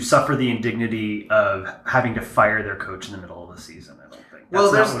suffer the indignity of having to fire their coach in the middle of the season. I don't think.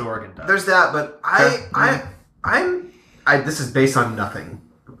 That's not what Oregon does. There's that, but I'm this is based on nothing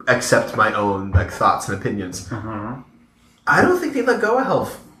except my own thoughts and opinions. I don't think they let go of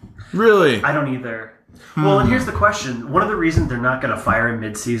Helf. Really? I don't either. Well, and here's the question: one of the reasons they're not going to fire him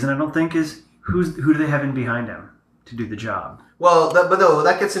mid-season, I don't think, is who do they have in behind him to do the job? Well,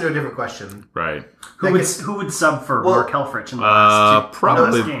 that gets into a different question. Right. Who would sub for Mark Helfrich in the last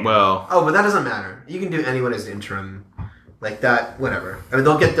probably. game? Well, But that doesn't matter. You can do anyone as an interim, like that. Whatever. I mean,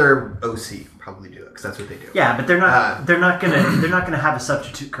 they'll get their OC probably do it because that's what they do. Yeah, but they're not gonna have a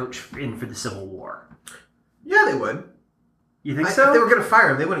substitute coach in for the Civil War. Yeah, they would. You think If so? they were going to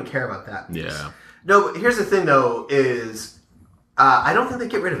fire him, they wouldn't care about that. yeah. No, but here's the thing, though, is I don't think they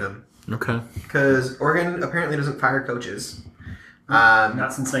get rid of him. Okay. Because Oregon apparently doesn't fire coaches.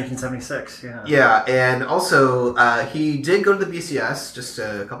 Not since 1976, yeah. Yeah, and also he did go to the BCS just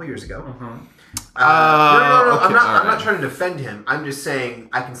a couple years ago. Mm-hmm. No. Okay, I'm all not right. trying to defend him. I'm just saying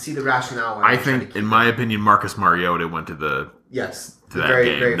I can see the rationale. Why I they're trying to think, keep in him. my opinion, Marcus Mariota went to that very,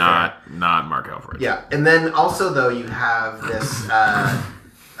 game, very not fair. Mark Helfrich. Yeah, and then also though you have this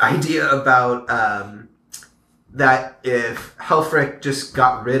idea about that if Helfrich just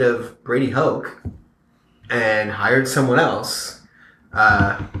got rid of Brady Hoke and hired someone else,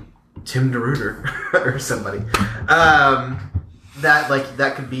 Tim DeRuyter or somebody,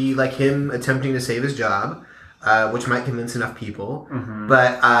 that could be like him attempting to save his job, which might convince enough people. Mm-hmm.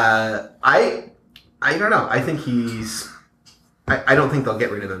 But I don't know. I think I don't think they'll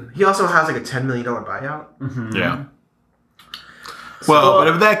get rid of him. He also has like a $10 million buyout. Mm-hmm. Yeah. Well, but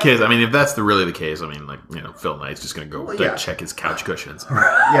if that's really the case, Phil Knight's just going to go check his couch cushions.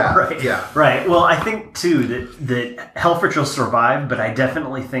 Yeah, Right. Yeah. Right. Well, I think too that Helfrich will survive, but I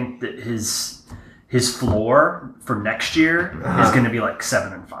definitely think that his floor for next year is going to be like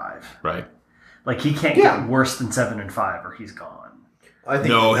 7-5. Right. Like he can't get worse than 7-5, or he's gone. I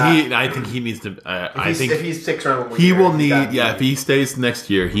think I think he needs to. if he sticks around, one more he year, will he's need. gotta Yeah, be- if he stays next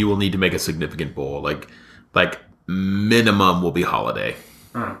year, he will need to make a significant bowl. Like minimum will be Holiday.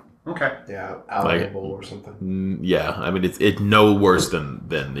 Okay. Yeah, Alamo Bowl or something. Yeah, it's no worse than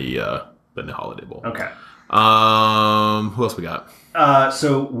the Holiday Bowl. Okay. Who else we got?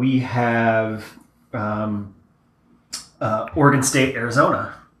 So we have Oregon State,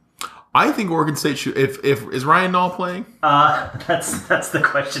 Arizona. I think Oregon State should. If is Ryan Nall playing? That's the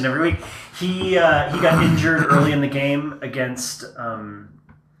question every week. He got injured early in the game against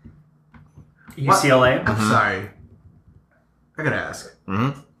UCLA. I'm sorry. I gotta ask.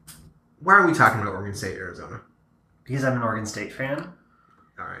 Mm-hmm. Why are we talking about Oregon State, Arizona? Because I'm an Oregon State fan.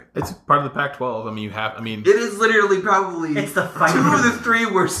 All right. It's part of the Pac-12. It is literally probably It's the fight. 2 of the 3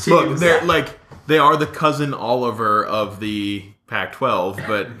 worst teams. Look, they are the cousin Oliver of the Pac-12,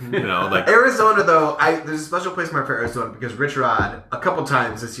 but Arizona, though, there's a special place in my heart for Arizona because Rich Rod, a couple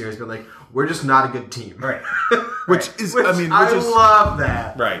times this year, has been like, we're just not a good team. Right. which is I love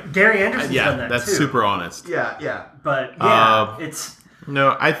that. right. Gary Anderson's done that that's too. super honest. Yeah. But yeah, it's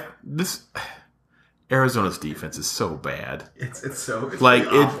No, this Arizona's defense is so bad. It's Like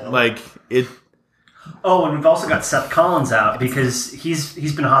pretty awful. it. Oh, and we've also got Seth Collins out because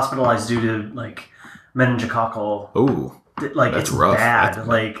he's been hospitalized due to like meningococcal. Oh, Like that's it's rough. bad.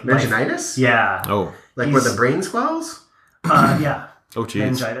 That's- Meningitis? Yeah. oh, Like where the brain swells? Yeah. oh, jeez.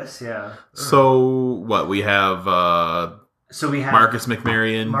 Meningitis. Yeah. So what we have? So we have Marcus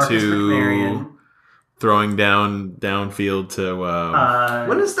McMarion McMarion, throwing downfield to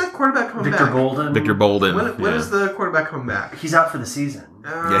When is that quarterback coming Victor back? Bolden. Victor Bolden. When yeah. is the quarterback coming back? He's out for the season.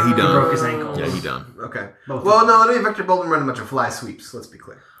 Yeah, he done. He broke his ankle. Yeah, he done. Okay. Both Well, of no, let me Victor Bolden run a bunch of fly sweeps. Let's be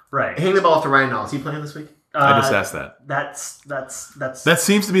clear. Right. Hang the ball off to Ryan Nall. Is he playing this week? I just asked that. That's That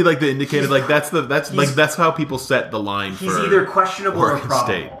seems to be like the indicator. Like that's how people set the line. he's for either questionable or Oregon probable.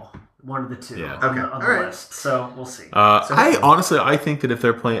 State. One of the two. Yeah. On Okay. the All right. list. So we'll see. I think that if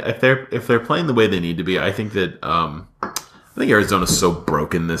they're playing the way they need to be, I think that I think Arizona's so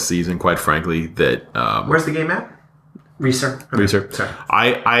broken this season, quite frankly, that Where's the game at? Research. research. Sorry.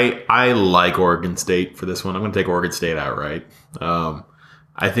 I like Oregon State for this one. I'm going to take Oregon State outright. I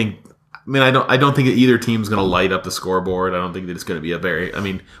don't think that either team's going to light up the scoreboard. I don't think that it's going to be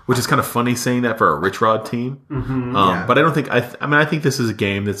which is kind of funny saying that for a Rich Rod team. Mm-hmm. Yeah. But I don't think, I think this is a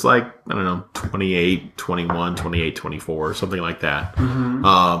game that's like, 28-21, 28-24, something like that. Mm-hmm.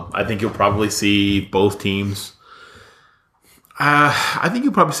 I think you'll probably see both teams. I think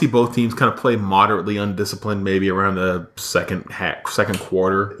you'll probably see both teams kind of play moderately undisciplined, maybe around the second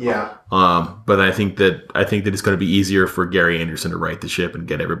quarter. Yeah. But I think that it's going to be easier for Gary Anderson to right the ship and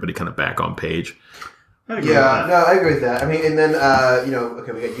get everybody kind of back on page. Yeah, no, I agree with that. And then,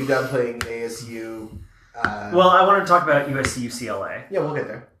 okay, we got UW playing ASU. Well, I wanted to talk about USC UCLA, Yeah, we'll get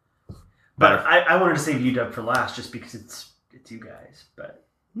there. but I wanted to save UW for last just because it's you guys. But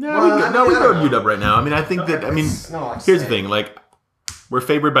No, Well, we I go don't know. UW right now. I think that, here's the thing. Like, we're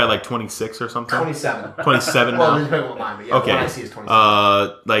favored by like 26 or something. 27. 27 Well, now. depending on what line, but yeah, Okay. what I see is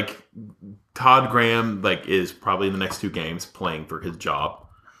 27. Like, Todd Graham, is probably in the next 2 games playing for his job.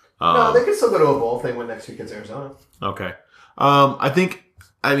 No, they could still go to a bowl if they win next week against Arizona. Okay.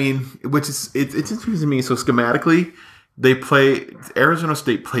 Which is, it's interesting to me. So schematically, Arizona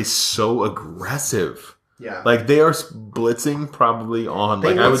State plays so aggressive. Yeah. Like, they are blitzing probably on,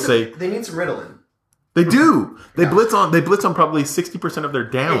 They I would say, they need some Ritalin. They do. They blitz on probably 60% of their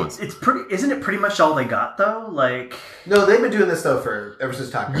downs. It's pretty. Isn't it pretty much all they got though? Like No, they've been doing this though for ever since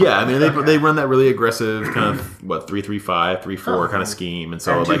Top Gun. Yeah, I mean they run that really aggressive kind of 3-3-5, 3-4 kind of scheme, and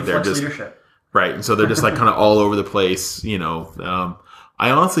so and like they're just leadership. right, and so they're just like kind of all over the place. I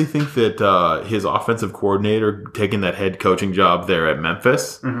honestly think that his offensive coordinator taking that head coaching job there at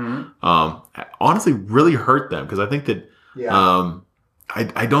Memphis, honestly really hurt them because I think that. Yeah.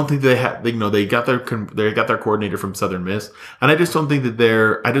 I don't think they have. They got their coordinator from Southern Miss, and I just don't think that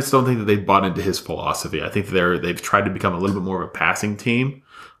they bought into his philosophy. I think they've tried to become a little bit more of a passing team,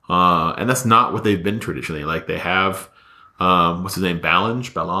 and that's not what they've been traditionally. Like they have, what's his name, Ballange,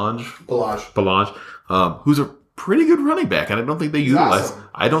 who's a pretty good running back, and I don't think they utilize. Awesome.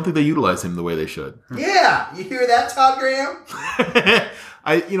 I don't think they utilize him the way they should. Yeah, you hear that, Todd Graham?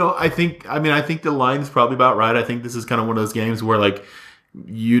 I think the line is probably about right. I think this is kind of one of those games where like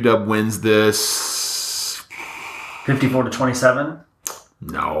UW wins this 54-27.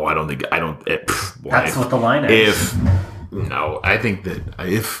 No, I don't think. That's what the line is. I think that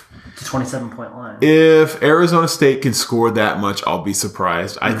if it's a 27-point line. If Arizona State can score that much, I'll be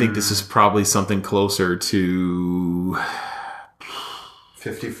surprised. I think this is probably something closer to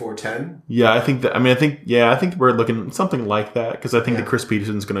 54-10. Yeah, I think we're looking something like that because I think that Chris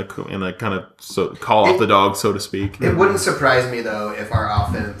Peterson's going to kind of call off the dog, so to speak. It wouldn't surprise me though if our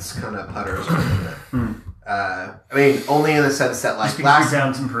offense kind of putters a little bit. I mean, only in the sense that like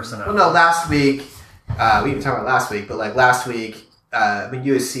down some personnel. Well, no, last week we didn't talk about last week, but like last week, when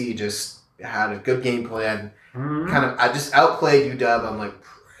USC just had a good game plan, I just outplayed UW. I'm like.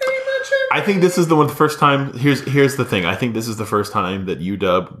 I think this is the first time. Here's the thing. I think this is the first time that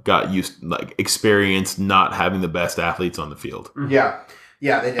UW experienced not having the best athletes on the field. Yeah,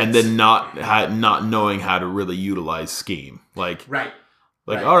 they did. And then not knowing how to really utilize scheme. All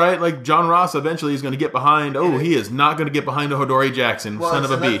right, like John Ross eventually is going to get behind. Oh, he is not going to get behind a Hodori Jackson, son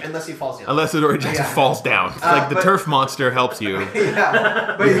of a bee. Unless he falls down. Unless Hodori Jackson falls down. It's the turf monster helps you.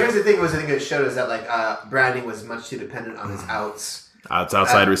 Yeah, but here's the thing: I think it showed us that Branding was much too dependent on his outs.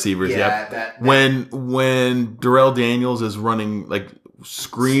 Outside receivers, When Darrell Daniels is running,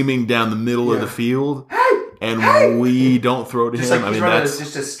 screaming down the middle of the field, we don't throw to him. That's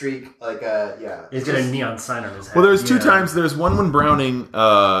just a streak, He's got a neon sign on his head. Well, there's two times. There's one when Browning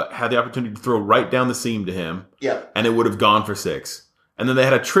had the opportunity to throw right down the seam to him, and it would have gone for 6. And then they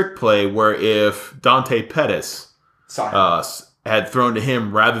had a trick play where if Dante Pettis had thrown to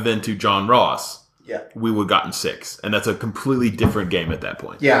him rather than to John Ross, we would have gotten 6, and that's a completely different game at that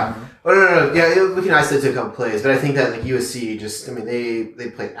point. Yeah. Oh, no. Yeah, we can isolate to a couple plays, but I think that USC they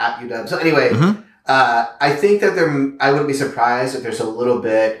played at UW. So anyway, I think that I wouldn't be surprised if there's a little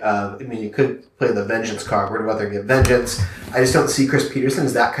bit of. You could play the vengeance card. We're about to get vengeance. I just don't see Chris Peterson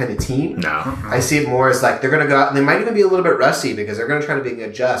as that kind of team. No. I see it more as they're going to go out, and they might even be a little bit rusty because they're going to try to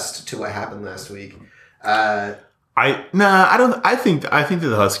adjust to what happened last week. I don't. I think that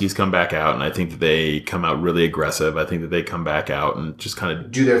the Huskies come back out, and I think that they come out really aggressive. I think that they come back out and just kind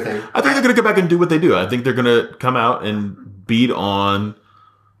of do their thing. I think they're going to come back and do what they do. I think they're going to come out and beat on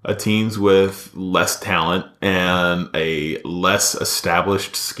teams with less talent and a less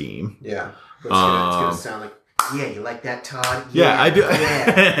established scheme. Yeah, it's going to sound like you like that, Todd? Yeah, I do.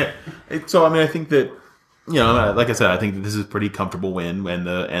 Yeah. So I think that. Like I said, I think that this is a pretty comfortable win, and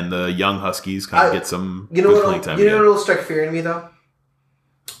the young Huskies kind of get some good playing time. You know what will strike fear in me though?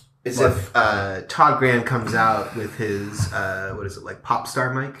 Is if Todd Graham comes out with his pop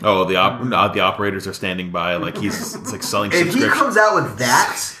star mic? Oh, the operators are standing by, he's selling. If he comes out with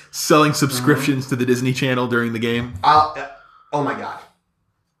that, selling subscriptions to the Disney Channel during the game. Oh my god!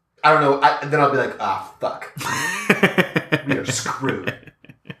 I don't know. Then I'll be like, fuck, we are screwed.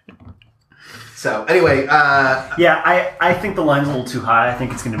 So, anyway. I think the line's a little too high. I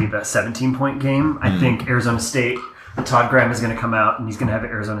think it's going to be about a 17-point game. I think Arizona State, Todd Graham is going to come out, and he's going to have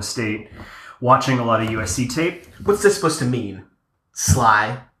Arizona State watching a lot of USC tape. What's this supposed to mean?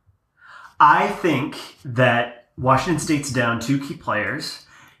 Sly? I think that Washington State's down 2 key players.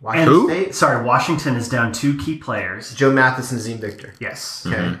 Washington State? Sorry, Washington is down 2 key players. Joe Mathis and Zine Victor. Yes.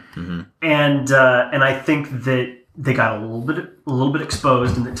 Okay. And I think that they got a little bit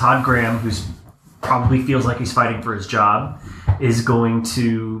exposed, and that Todd Graham, who's probably feels like he's fighting for his job, is going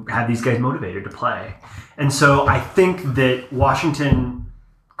to have these guys motivated to play. And so I think that Washington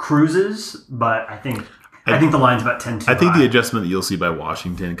cruises, but I think the line's about 10 too I think high. the adjustment that you'll see by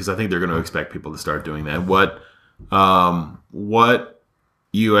Washington, because I think they're going to expect people to start doing that. What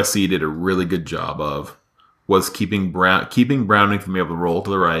USC did a really good job of was keeping Browning from being able to roll to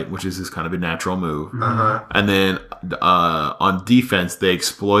the right, which is his kind of a natural move. And then on defense, they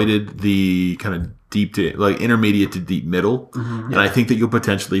exploited the kind of deep to like intermediate to deep middle. And I think that you'll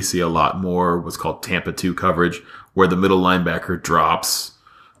potentially see a lot more what's called Tampa 2 coverage, where the middle linebacker drops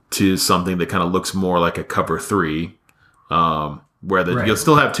to something that kind of looks more like a cover 3, where you'll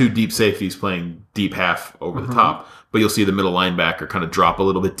still have 2 deep safeties playing deep half over the top, but you'll see the middle linebacker kind of drop a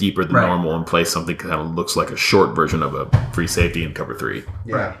little bit deeper than normal and play something that kind of looks like a short version of a free safety in cover 3.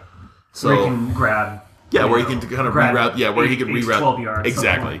 Yeah. So where he can grab. Yeah, where he can kind of reroute. Yeah, where he can reroute 12 yards.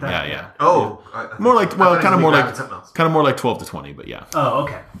 Exactly. Like that. Yeah. Oh, More like kind of more like something else. 12 to 20, but yeah. Oh,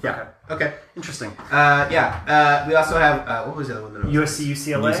 okay. Yeah. Okay. Interesting. We also have what was the other one? That USC,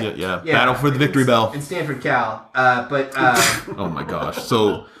 UCLA. Yeah. Battle for the victory bell. And Stanford, Cal. Oh my gosh.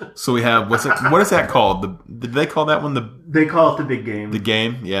 So we have what is that called? Did they call that one They call it the big game. the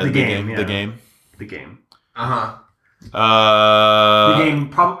game? Yeah, The the game, game. yeah. The game. The game. The The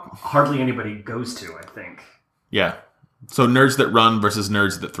game hardly anybody goes to, I think. Yeah. So nerds that run versus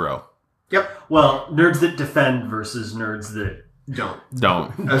nerds that throw. Yep. Well, nerds that defend versus nerds that Don't.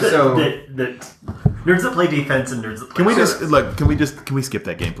 that nerds that play defense and nerds that play Can we skip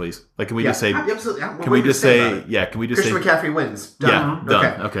that game, please? Like, can we just say? Absolutely. Can we just say? Yeah. Can we just Christian say? McCaffrey wins. Done.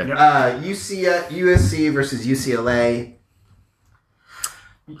 Yeah. Done. Okay. USC versus UCLA.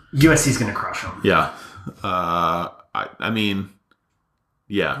 USC's going to crush them. Yeah. I mean,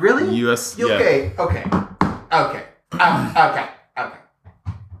 yeah. Really? US. Yeah. Okay.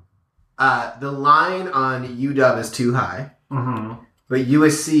 The line on UW is too high, but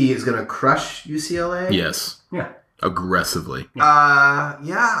USC is going to crush UCLA. Yes. Yeah. Aggressively. The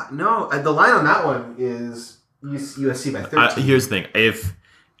line on that one is USC by 13. Here's the thing: if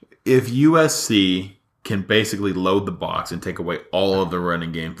USC can basically load the box and take away all of the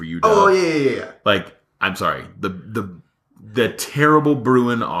running game for UW, Oh yeah. like, I'm sorry, the terrible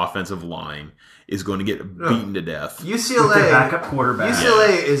Bruin offensive line is going to get beaten to death. With their backup quarterback.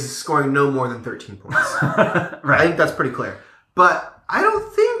 UCLA is scoring no more than 13 points. Right. I think that's pretty clear. But I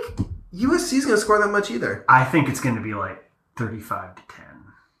don't think USC is going to score that much either. I think it's going to be like 35 to 10.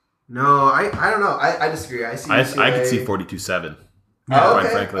 No, I don't know. I disagree. I see UCLA. I could see 42-7. Oh, quite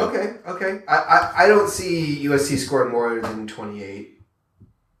okay, frankly. okay. I don't see USC scoring more than 28.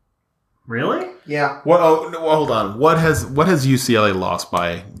 Really? Yeah. Well, hold on. What has UCLA lost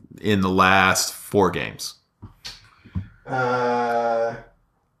by in the last 4 games? In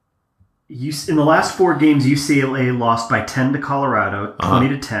the last 4 games, UCLA lost by 10 to Colorado, 20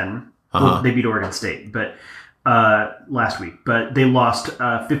 to 10. Well, they beat Oregon State, but last week. But they lost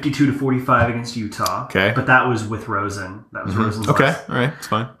 52 to 45 against Utah. Okay. But that was with Rosen. That was Rosen's Okay, loss. all right, it's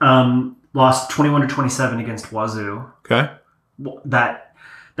fine. Lost 21 to 27 against Wazoo. Okay, That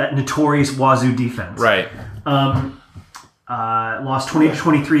notorious Wazoo defense. right. Lost 20 to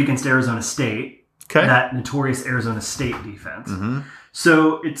 23 against Arizona State. Okay. That notorious Arizona State defense.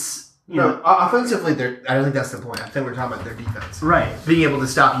 So it's Offensively, I don't think that's the point. I think we're talking about their defense. right. Being able to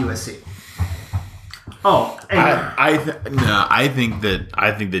stop USC. Oh, I think that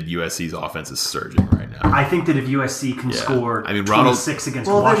USC's offense is surging right now. I think that if USC can score 26 against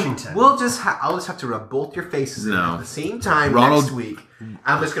Washington, I'll just have to rub both your faces in at the same time Ronald- next week.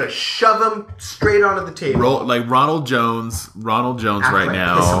 I'm just going to shove them straight onto the table. Like Ronald Jones Act right like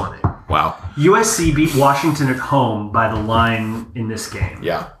now. piss on it. Wow. USC beat Washington at home by the line in this game.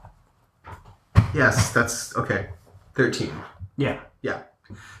 Yeah. Yes, that's okay. 13. Yeah. Yeah.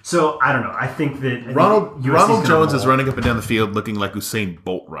 So I don't know. I think that Ronald USC's gonna Jones is roll. running up and down the field looking like Usain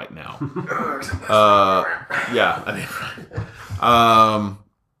Bolt right now. Yeah.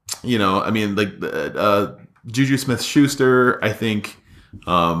 Juju Smith-Schuster, I think,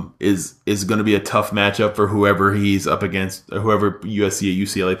 is going to be a tough matchup for whoever he's up against, or whoever USC or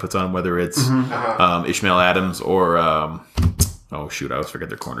UCLA puts on, whether it's Ishmael Adams or I always forget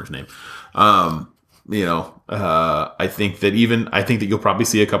their corner's name. I think that you'll probably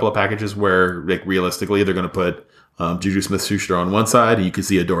see a couple of packages where, like, realistically, they're going to put Juju Smith-Schuster on one side, and you could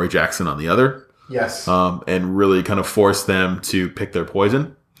see Adoree Jackson on the other. Yes. And really kind of force them to pick their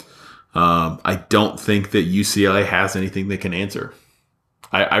poison. I don't think that UCLA has anything they can answer.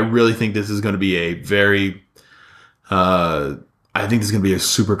 I really think this is going to be a very, I think this is going to be a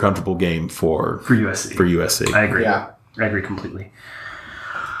super comfortable game for USC. I agree. Yeah. I agree completely.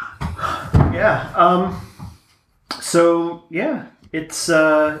 Yeah. So yeah, it's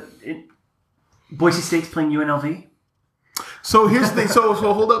Boise State's playing UNLV. So here's the thing. So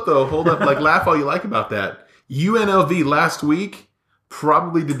hold up. Like, laugh all you like about that. UNLV last week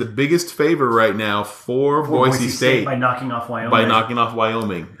probably did the biggest favor right now for Boise State by knocking off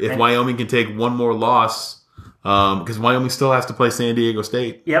Wyoming. If Wyoming can take one more loss because Wyoming still has to play San Diego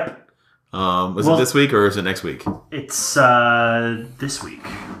State. Yep. Is it this week or is it next week? It's this week.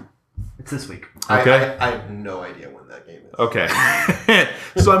 It's this week. Okay. I have no idea when that game is. Okay.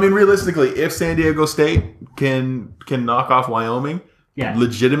 So, I mean, realistically, if San Diego State can knock off Wyoming,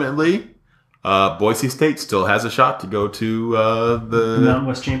 legitimately, Boise State still has a shot to go to the Mountain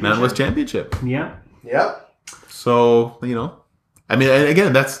West Championship. Yeah. Yep. So, I mean, and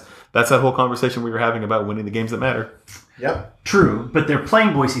again, that's that whole conversation we were having about winning the games that matter. Yep. True, but they're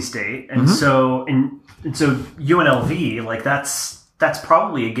playing Boise State, and so UNLV, like that's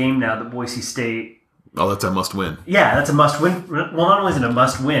probably a game now that Boise State. Oh, that's a must-win. Yeah, that's a must-win. Well, not only is it a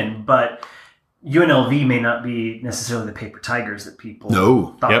must-win, but UNLV may not be necessarily the paper tigers that people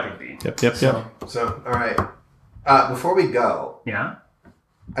thought they'd be. Yep. So, all right. Before we go, I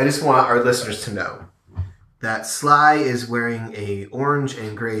just want our listeners to know that Sly is wearing a orange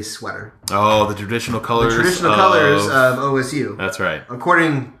and gray sweater. Oh, the traditional colors. The traditional colors of OSU. That's right.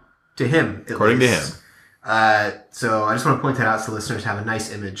 According to him, According to him. So I just want to point that out so listeners have a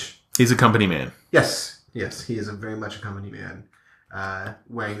nice image. He's a company man. Yes, he is very much a company man,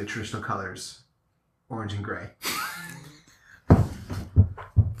 wearing the traditional colors, orange and gray.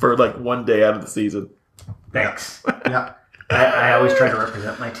 For like one day out of the season. Thanks. Yeah. I always try to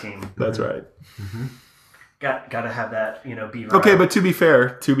represent my team. That's right. Mm-hmm. Got to have that, be right. Okay, but to be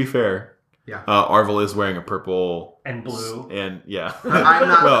fair, yeah, Arvel is wearing a purple and blue, and I'm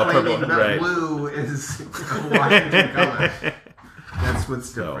not claiming purple, that right. blue is a Washington color. That's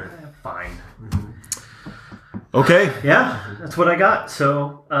what's different. Fine. Mm-hmm. Okay. Yeah, that's what I got.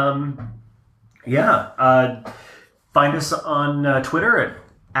 So, find us on Twitter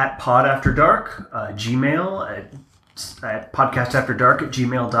at podafterdark, Gmail at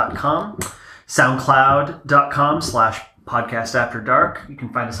podcastafterdark@gmail.com, soundcloud.com/podcastafterdark. You can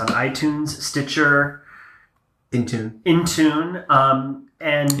find us on iTunes, Stitcher, Intune, and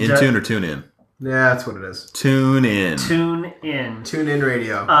Intune or tune in. Yeah, that's what it is. Tune in. Tune in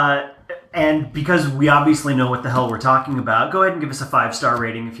radio. And because we obviously know what the hell we're talking about, go ahead and give us a 5-star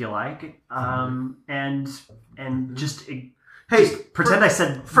rating if you like. And just pretend I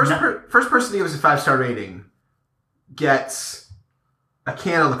said first person to give us a 5-star rating gets a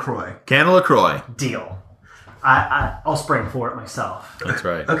can of LaCroix. Can of LaCroix. Deal. I'll spring for it myself. That's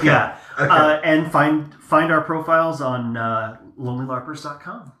right. Okay. Yeah. Okay. And find our profiles on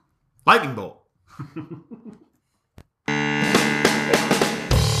lonelylarpers.com. Lightning bolt.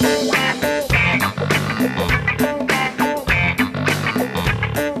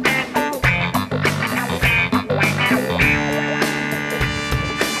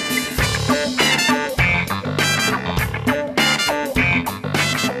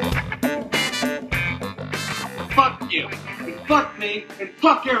 Fuck you, and fuck me, and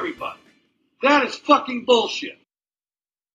fuck everybody. That is fucking bullshit.